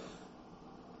 So,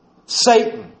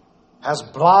 Satan has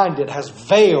blinded, has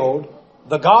veiled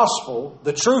the gospel,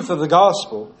 the truth of the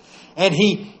gospel, and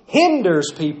he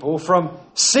hinders people from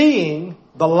seeing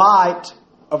the light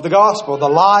of the gospel, the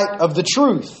light of the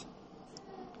truth,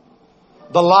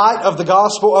 the light of the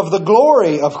gospel of the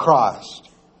glory of Christ.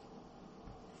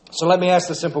 So let me ask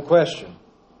the simple question.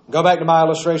 Go back to my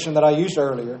illustration that I used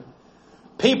earlier.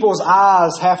 People's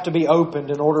eyes have to be opened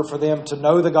in order for them to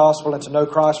know the gospel and to know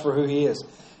Christ for who He is.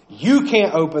 You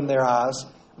can't open their eyes.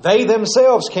 They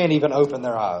themselves can't even open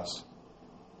their eyes.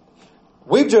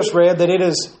 We've just read that it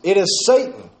is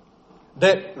Satan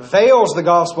that veils the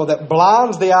gospel, that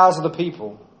blinds the eyes of the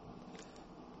people.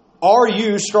 Are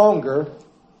you stronger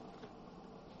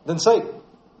than Satan?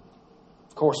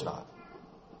 Of course not.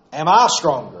 Am I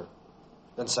stronger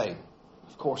than Satan?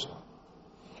 Of course not.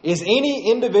 Is any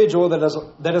individual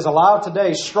that is alive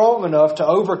today strong enough to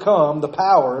overcome the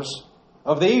powers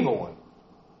of the evil one?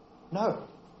 No.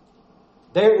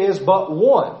 There is but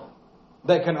one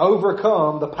that can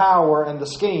overcome the power and the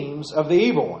schemes of the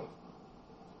evil one.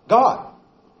 God.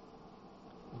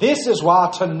 This is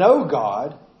why to know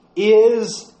God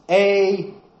is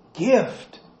a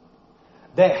gift.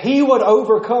 That He would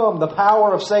overcome the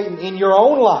power of Satan in your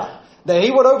own life. That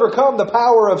He would overcome the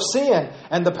power of sin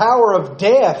and the power of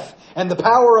death and the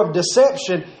power of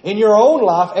deception in your own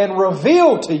life and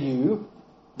reveal to you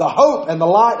the hope and the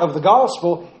light of the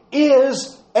gospel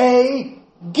is a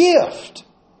gift.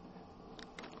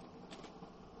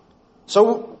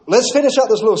 So let's finish up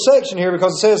this little section here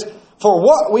because it says, "For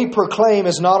what we proclaim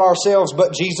is not ourselves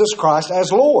but Jesus Christ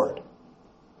as Lord,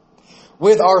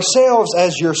 with ourselves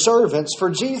as your servants for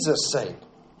Jesus' sake.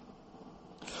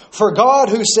 For God,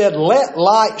 who said, 'Let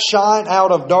light shine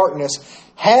out of darkness,'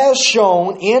 has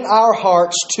shone in our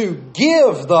hearts to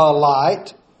give the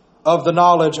light of the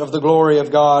knowledge of the glory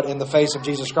of God in the face of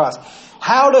Jesus Christ."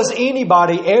 How does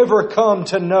anybody ever come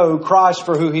to know Christ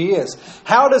for who He is?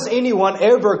 How does anyone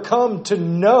ever come to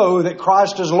know that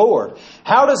Christ is Lord?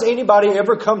 How does anybody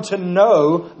ever come to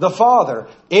know the Father?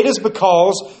 It is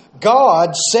because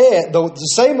God said, the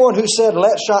same one who said,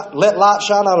 let light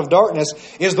shine out of darkness,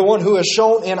 is the one who has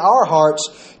shown in our hearts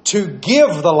to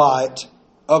give the light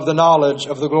of the knowledge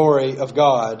of the glory of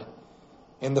God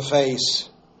in the face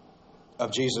of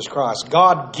Jesus Christ.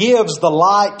 God gives the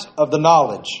light of the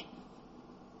knowledge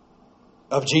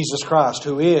of Jesus Christ,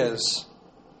 who is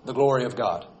the glory of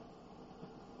God.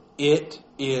 It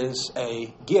is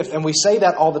a gift. And we say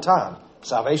that all the time.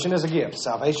 Salvation is a gift.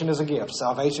 Salvation is a gift.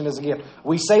 Salvation is a gift.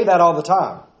 We say that all the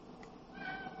time.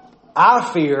 I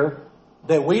fear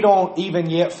that we don't even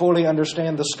yet fully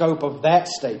understand the scope of that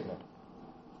statement.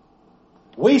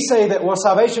 We say that, well,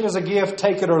 salvation is a gift,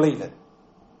 take it or leave it.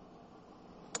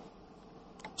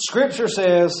 Scripture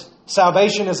says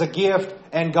salvation is a gift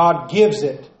and God gives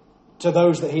it to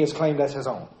those that He has claimed as His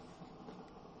own.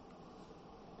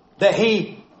 That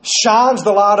He shines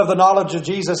the light of the knowledge of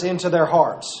Jesus into their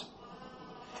hearts.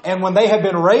 And when they have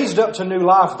been raised up to new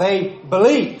life, they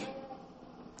believe.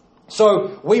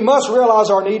 So we must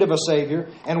realize our need of a Savior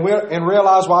and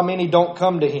realize why many don't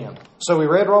come to Him. So we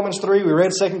read Romans 3, we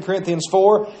read 2 Corinthians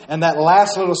 4, and that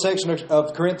last little section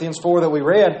of Corinthians 4 that we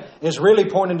read is really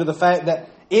pointing to the fact that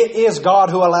it is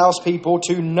God who allows people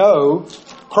to know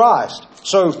Christ.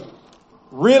 So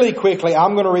really quickly,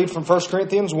 I'm going to read from 1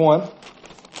 Corinthians 1.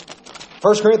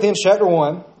 1 Corinthians chapter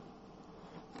 1.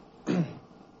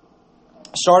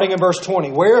 Starting in verse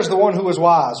 20. "Where is the one who is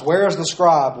wise? Where is the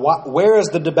scribe? Where is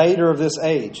the debater of this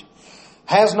age?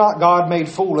 Has not God made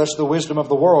foolish the wisdom of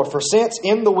the world? For since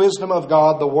in the wisdom of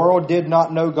God, the world did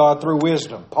not know God through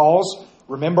wisdom." Pause.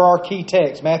 Remember our key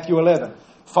text, Matthew 11.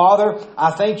 "Father,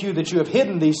 I thank you that you have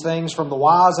hidden these things from the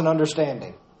wise and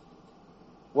understanding."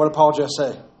 What did Paul just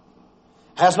say?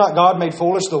 Has not God made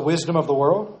foolish the wisdom of the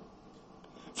world?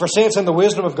 For since in the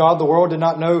wisdom of God the world did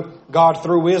not know God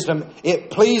through wisdom, it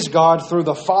pleased God through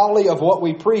the folly of what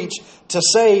we preach to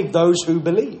save those who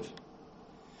believe.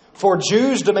 For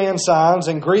Jews demand signs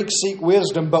and Greeks seek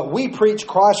wisdom, but we preach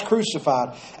Christ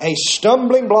crucified, a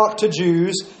stumbling block to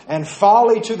Jews and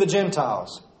folly to the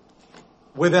Gentiles.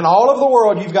 Within all of the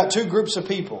world, you've got two groups of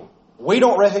people. We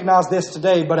don't recognize this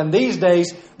today, but in these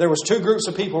days, there was two groups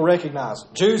of people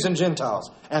recognized, Jews and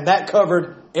Gentiles. And that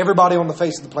covered everybody on the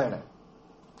face of the planet.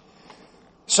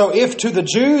 So if to the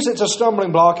Jews it's a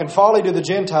stumbling block and folly to the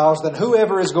Gentiles, then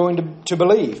whoever is going to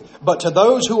believe. But to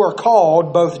those who are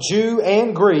called, both Jew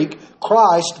and Greek,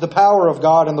 Christ, the power of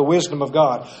God and the wisdom of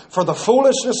God. For the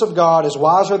foolishness of God is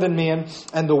wiser than men,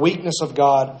 and the weakness of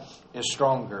God is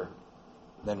stronger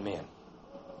than men.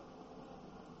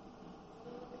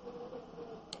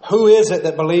 Who is it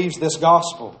that believes this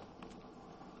gospel?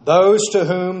 Those to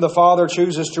whom the Father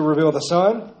chooses to reveal the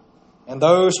Son, and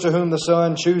those to whom the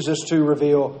Son chooses to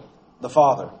reveal the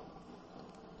Father.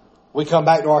 We come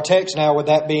back to our text now with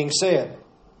that being said.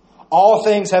 All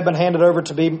things have been handed over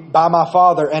to me by my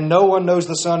Father, and no one knows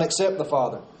the Son except the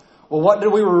Father. Well, what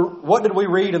did we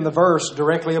read in the verse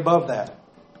directly above that?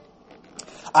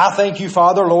 I thank you,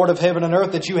 Father, Lord of heaven and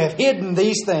earth, that you have hidden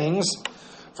these things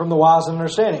from the wise and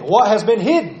understanding. What has been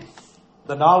hidden?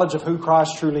 The knowledge of who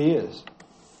Christ truly is.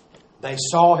 They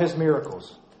saw His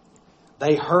miracles.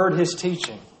 They heard His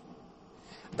teaching.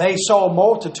 They saw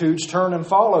multitudes turn and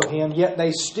follow Him, yet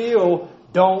they still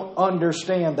don't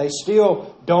understand. They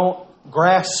still don't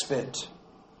grasp it.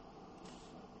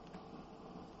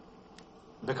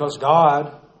 Because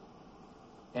God,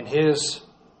 in His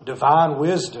divine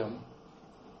wisdom,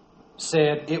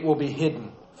 said it will be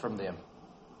hidden from them.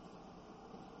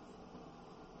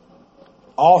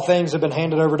 All things have been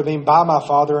handed over to me by my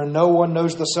Father, and no one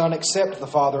knows the Son except the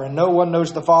Father, and no one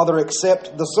knows the Father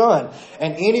except the Son,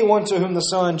 and anyone to whom the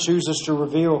Son chooses to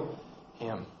reveal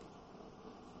Him.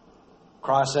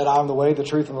 Christ said, I am the way, the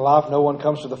truth, and the life. No one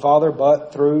comes to the Father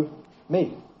but through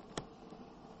me.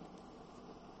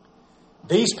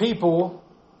 These people,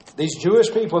 these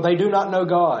Jewish people, they do not know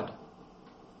God.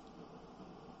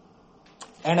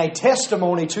 And a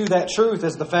testimony to that truth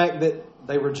is the fact that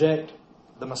they reject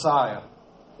the Messiah,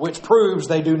 which proves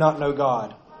they do not know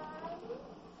God.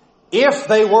 If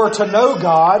they were to know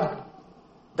God,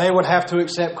 they would have to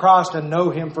accept Christ and know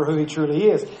Him for who He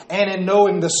truly is. And in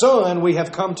knowing the Son, we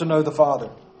have come to know the Father.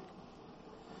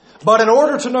 But in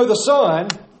order to know the Son,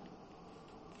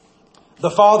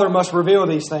 the Father must reveal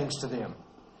these things to them.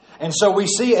 And so we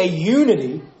see a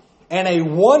unity and a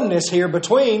oneness here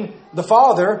between the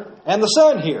Father and the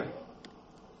Son here.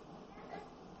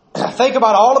 Think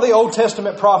about all of the Old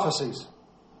Testament prophecies.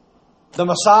 The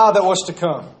Messiah that was to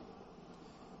come.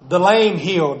 The lame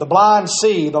healed, the blind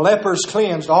see, the lepers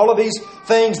cleansed. All of these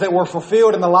things that were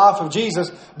fulfilled in the life of Jesus,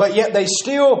 but yet they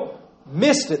still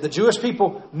missed it. The Jewish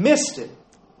people missed it.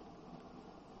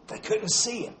 They couldn't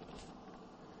see it.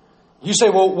 You say,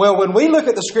 well, when we look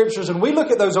at the Scriptures and we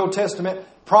look at those Old Testament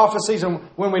prophecies, and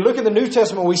when we look at the New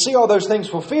Testament, we see all those things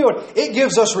fulfilled, it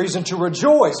gives us reason to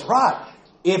rejoice. Right.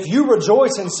 If you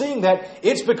rejoice in seeing that,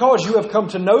 it's because you have come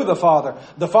to know the Father.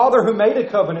 The Father who made a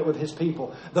covenant with His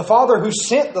people. The Father who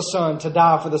sent the Son to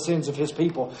die for the sins of His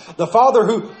people. The Father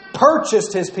who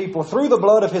purchased His people through the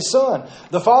blood of His Son.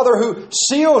 The Father who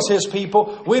seals His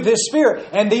people with His Spirit.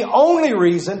 And the only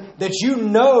reason that you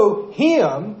know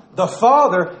Him, the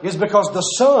Father, is because the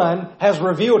Son has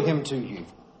revealed Him to you.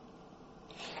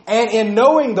 And in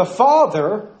knowing the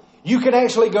Father, you can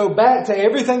actually go back to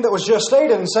everything that was just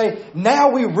stated and say,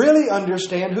 now we really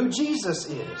understand who Jesus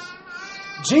is.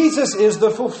 Jesus is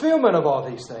the fulfillment of all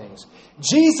these things.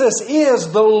 Jesus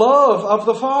is the love of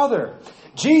the Father.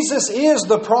 Jesus is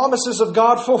the promises of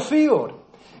God fulfilled.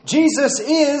 Jesus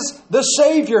is the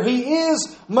Savior. He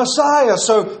is Messiah.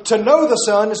 So to know the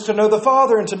Son is to know the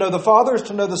Father, and to know the Father is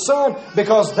to know the Son,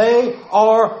 because they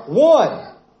are one.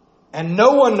 And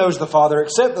no one knows the Father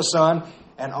except the Son,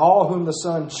 and all whom the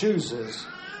Son chooses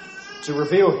to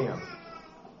reveal Him.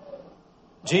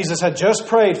 Jesus had just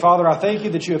prayed, Father, I thank you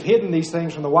that you have hidden these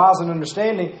things from the wise and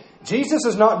understanding. Jesus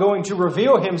is not going to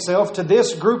reveal Himself to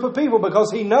this group of people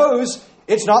because He knows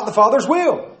it's not the Father's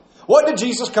will. What did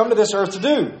Jesus come to this earth to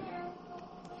do?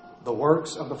 The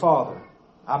works of the Father.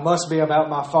 I must be about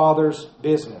my Father's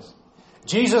business.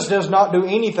 Jesus does not do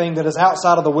anything that is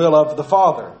outside of the will of the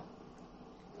Father.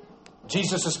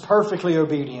 Jesus is perfectly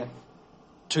obedient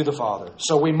to the Father.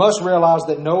 So we must realize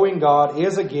that knowing God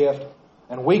is a gift,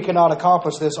 and we cannot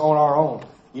accomplish this on our own.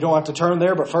 You don't have to turn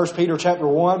there, but 1 Peter chapter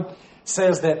 1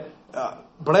 says that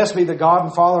blessed be the God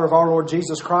and Father of our Lord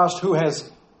Jesus Christ, who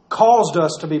has caused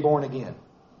us to be born again.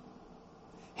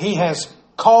 He has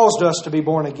caused us to be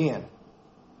born again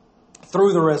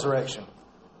through the resurrection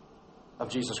of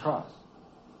Jesus Christ.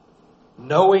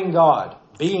 Knowing God,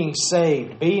 being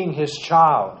saved, being His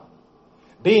child,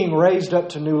 being raised up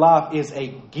to new life is a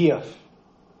gift.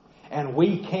 And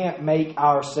we can't make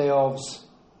ourselves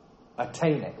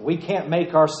attain it. We can't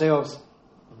make ourselves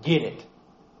get it.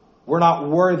 We're not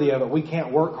worthy of it. We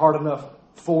can't work hard enough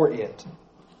for it.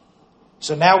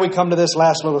 So now we come to this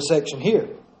last little section here.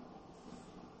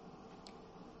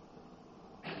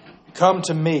 Come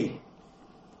to me,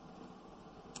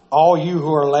 all you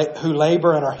who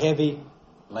labor and are heavy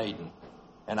laden,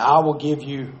 and I will give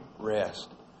you rest.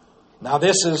 Now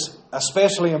this is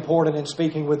especially important in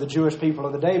speaking with the Jewish people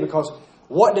of the day, because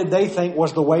what did they think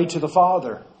was the way to the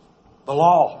Father? The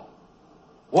law.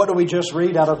 What do we just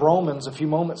read out of Romans a few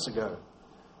moments ago?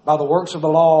 By the works of the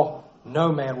law,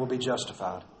 no man will be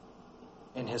justified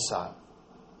in his sight.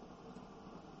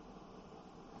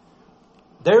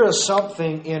 There is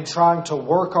something in trying to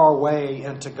work our way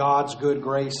into God's good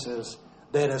graces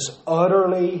that is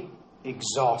utterly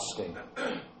exhausting.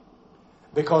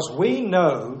 Because we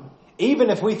know, even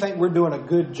if we think we're doing a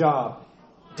good job,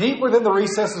 deep within the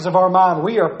recesses of our mind,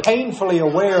 we are painfully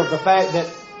aware of the fact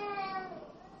that,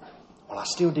 well, I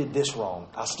still did this wrong.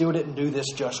 I still didn't do this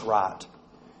just right.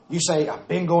 You say, I've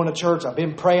been going to church, I've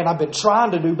been praying, I've been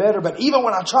trying to do better, but even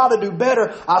when I try to do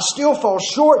better, I still fall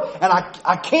short and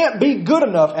I can't be good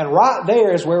enough. And right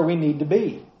there is where we need to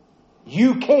be.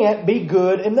 You can't be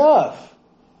good enough.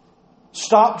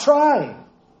 Stop trying.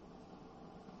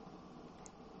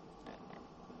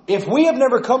 If we have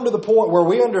never come to the point where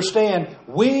we understand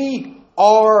we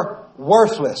are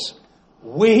worthless,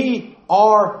 we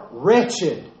are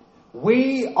wretched,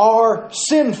 we are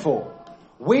sinful,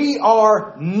 we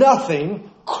are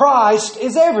nothing, Christ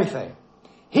is everything.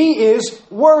 He is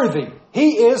worthy.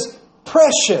 He is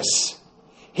precious.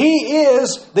 He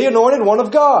is the anointed one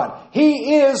of God.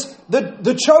 He is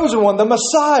the chosen one, the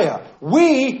Messiah.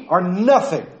 We are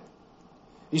nothing.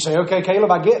 You say, okay, Caleb,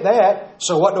 I get that.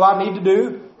 So what do I need to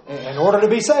do in order to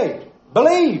be saved?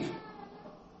 Believe.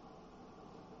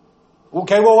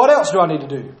 Okay, well, what else do I need to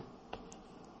do?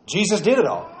 Jesus did it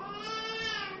all.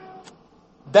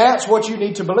 That's what you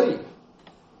need to believe.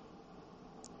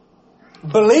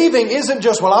 Believing isn't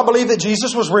just, well, I believe that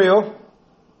Jesus was real,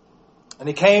 and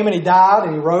He came and He died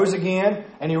and He rose again,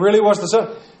 and He really was the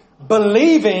Son.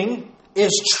 Believing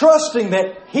is trusting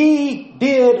that He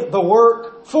did the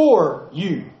work for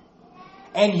you.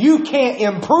 And you can't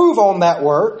improve on that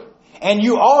work, and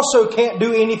you also can't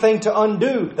do anything to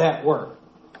undo that work.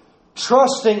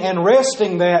 Trusting and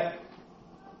resting that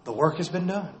the work has been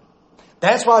done.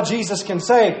 That's why Jesus can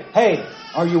say, hey,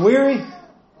 are you weary?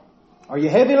 Are you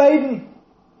heavy laden?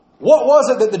 What was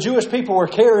it that the Jewish people were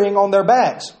carrying on their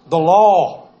backs? The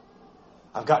law.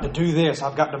 I've got to do this.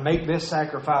 I've got to make this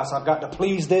sacrifice. I've got to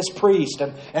please this priest.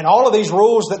 And all of these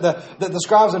rules that the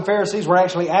scribes and Pharisees were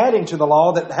actually adding to the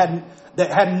law that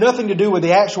had nothing to do with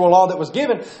the actual law that was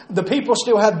given. The people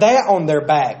still had that on their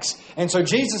backs. And so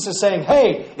Jesus is saying,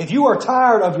 hey, if you are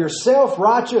tired of your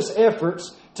self-righteous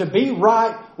efforts to be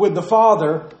right with the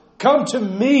Father, come to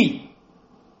me.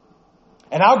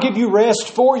 And I'll give you rest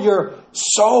for your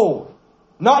soul.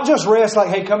 Not just rest like,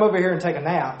 hey, come over here and take a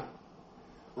nap.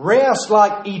 Rest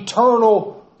like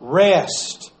eternal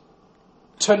rest.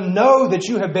 To know that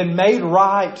you have been made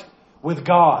right with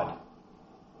God.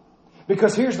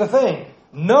 Because here's the thing.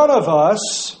 None of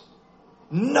us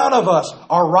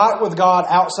are right with God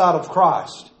outside of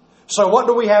Christ. So what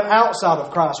do we have outside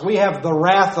of Christ? We have the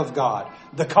wrath of God.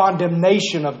 The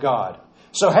condemnation of God.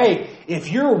 So hey, if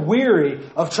you're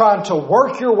weary of trying to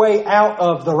work your way out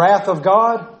of the wrath of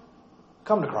God,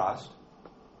 come to Christ.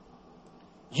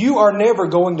 You are never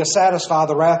going to satisfy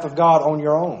the wrath of God on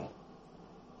your own.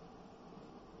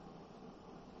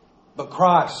 But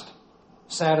Christ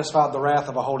satisfied the wrath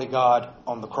of a holy God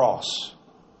on the cross.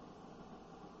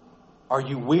 Are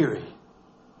you weary?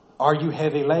 Are you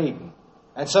heavy laden?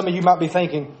 And some of you might be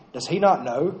thinking, does he not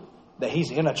know that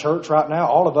he's in a church right now?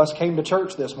 All of us came to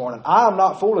church this morning. I am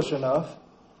not foolish enough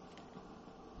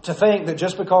to think that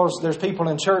just because there's people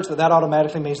in church that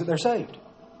automatically means that they're saved.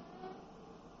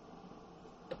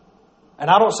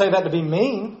 And I don't say that to be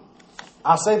mean.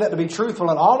 I say that to be truthful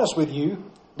and honest with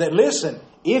you. That listen,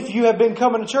 if you have been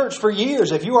coming to church for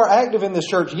years, if you are active in this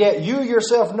church, yet you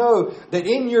yourself know that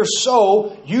in your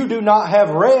soul you do not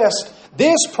have rest,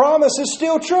 this promise is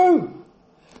still true.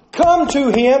 Come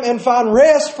to Him and find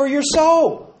rest for your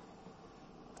soul.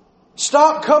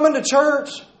 Stop coming to church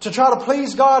to try to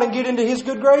please God and get into His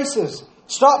good graces.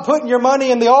 Stop putting your money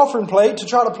in the offering plate to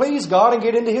try to please God and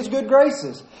get into His good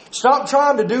graces. Stop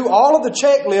trying to do all of the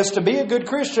checklists to be a good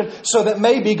Christian so that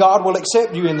maybe God will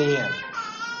accept you in the end.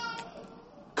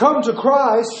 Come to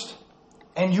Christ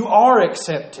and you are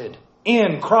accepted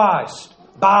in Christ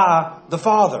by the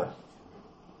Father.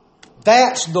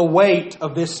 That's the weight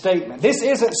of this statement. This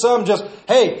isn't some just,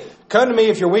 hey, come to me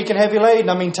if you're weak and heavy laden.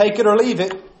 I mean, take it or leave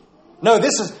it. No,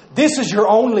 this is your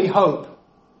only hope.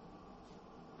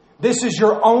 This is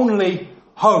your only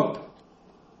hope.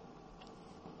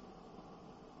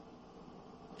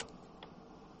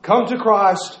 Come to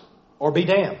Christ or be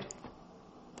damned.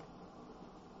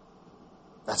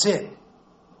 That's it.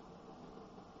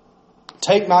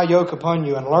 Take my yoke upon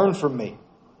you and learn from me.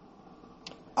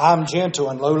 I'm gentle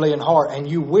and lowly in heart, and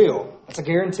you will, that's a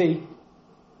guarantee,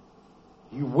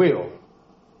 you will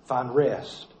find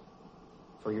rest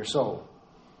for your soul.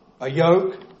 A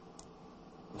yoke,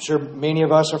 I'm sure many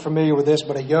of us are familiar with this,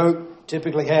 but a yoke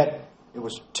typically it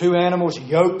was two animals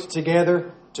yoked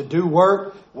together to do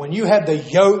work. When you had the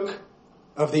yoke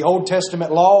of the Old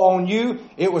Testament law on you,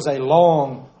 it was a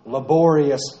long,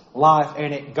 laborious life,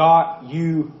 and it got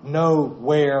you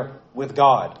nowhere with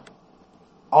God.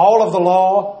 All of the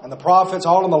law and the prophets,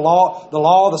 all of the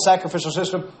law, the sacrificial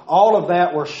system, all of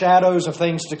that were shadows of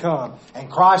things to come.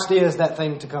 And Christ is that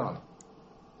thing to come.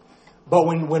 But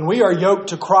when we are yoked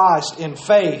to Christ in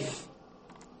faith,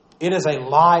 it is a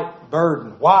light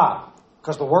burden. Why?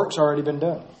 Because the work's already been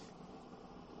done.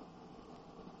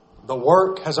 The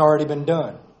work has already been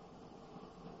done.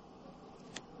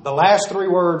 The last three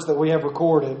words that we have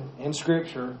recorded in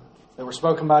Scripture that were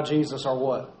spoken by Jesus are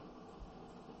what?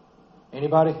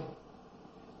 Anybody?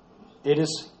 It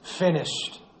is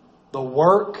finished. The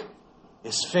work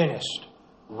is finished.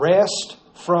 Rest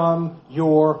from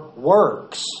your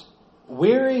works.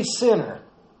 Weary sinner,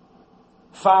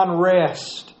 find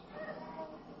rest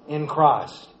in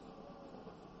Christ.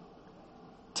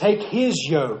 Take His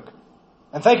yoke.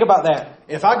 And think about that.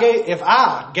 If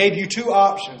I gave you two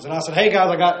options and I said, hey guys,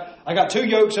 I got two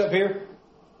yokes up here.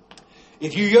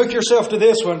 If you yoke yourself to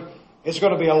this one, it's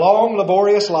going to be a long,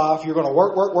 laborious life. You're going to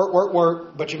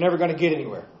work, but you're never going to get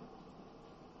anywhere.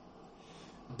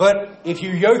 But if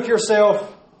you yoke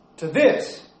yourself to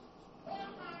this,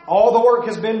 all the work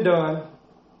has been done.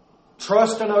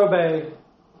 Trust and obey.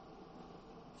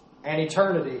 And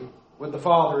eternity with the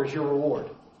Father is your reward.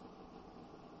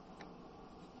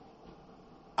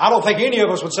 I don't think any of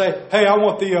us would say, hey, I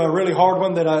want the really hard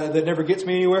one that never gets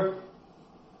me anywhere.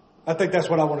 I think that's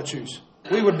what I want to choose.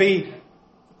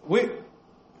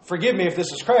 Forgive me if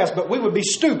this is crass, but we would be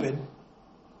stupid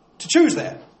to choose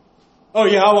that. Oh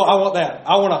yeah, I want that.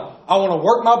 I want to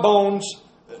work my bones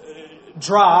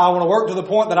dry. I want to work to the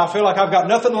point that I feel like I've got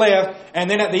nothing left, and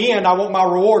then at the end, I want my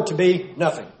reward to be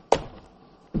nothing.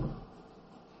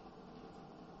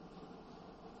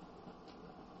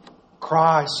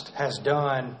 Christ has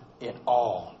done it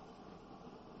all.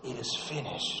 It is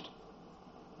finished.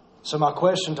 So my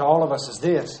question to all of us is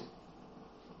this: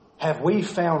 have we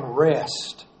found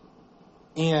rest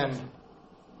in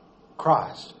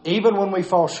Christ? Even when we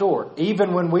fall short,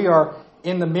 even when we are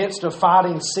in the midst of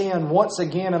fighting sin once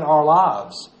again in our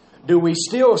lives, do we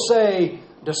still say,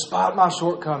 despite my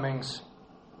shortcomings,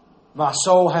 my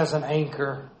soul has an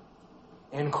anchor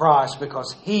in Christ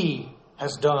because He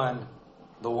has done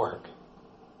the work?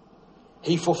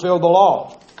 He fulfilled the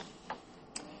law.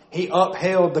 He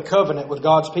upheld the covenant with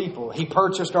God's people. He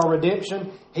purchased our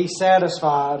redemption. He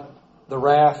satisfied the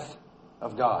wrath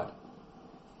of God.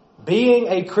 Being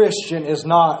a Christian is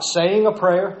not saying a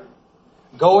prayer,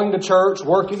 going to church,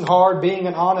 working hard, being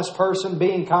an honest person,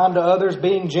 being kind to others,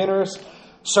 being generous,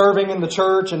 serving in the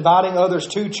church, inviting others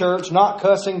to church, not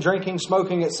cussing, drinking,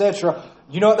 smoking, etc.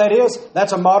 You know what that is?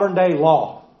 That's a modern day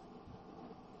law.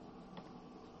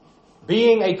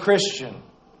 Being a Christian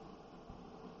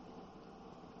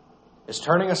is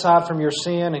turning aside from your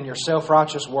sin and your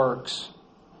self-righteous works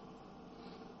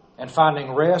and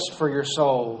finding rest for your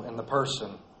soul in the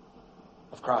person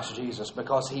of Christ Jesus,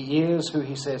 because He is who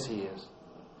He says He is.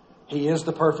 He is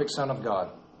the perfect Son of God.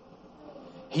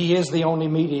 He is the only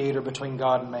mediator between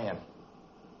God and man.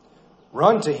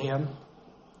 Run to Him,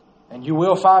 and you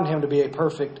will find Him to be a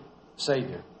perfect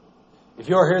Savior. If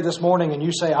you're here this morning and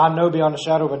you say, I know beyond a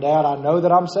shadow of a doubt, I know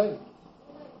that I'm saved.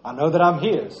 I know that I'm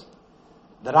His.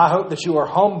 That I hope that you are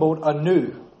humbled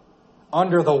anew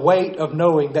under the weight of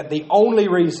knowing that the only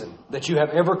reason that you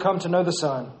have ever come to know the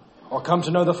Son or come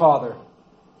to know the Father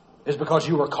is because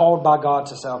you were called by God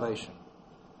to salvation.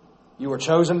 You were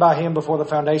chosen by Him before the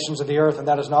foundations of the earth, and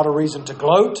that is not a reason to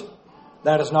gloat.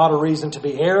 That is not a reason to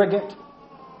be arrogant.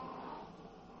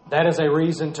 That is a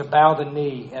reason to bow the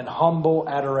knee in humble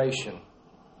adoration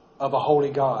of a holy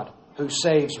God who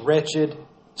saves wretched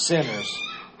sinners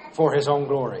for His own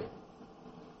glory.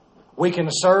 We can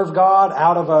serve God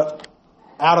out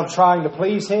of trying to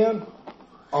please Him,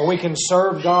 or we can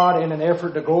serve God in an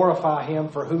effort to glorify Him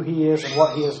for who He is and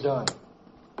what He has done.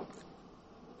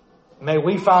 May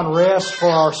we find rest for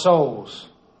our souls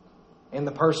in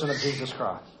the person of Jesus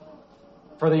Christ.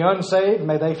 For the unsaved,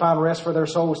 may they find rest for their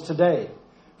souls today.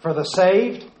 For the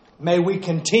saved, may we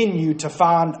continue to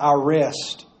find our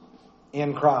rest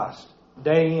in Christ,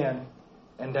 day in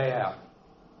and day out.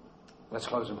 Let's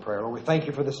close in prayer. Lord, we thank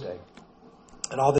You for this day and all that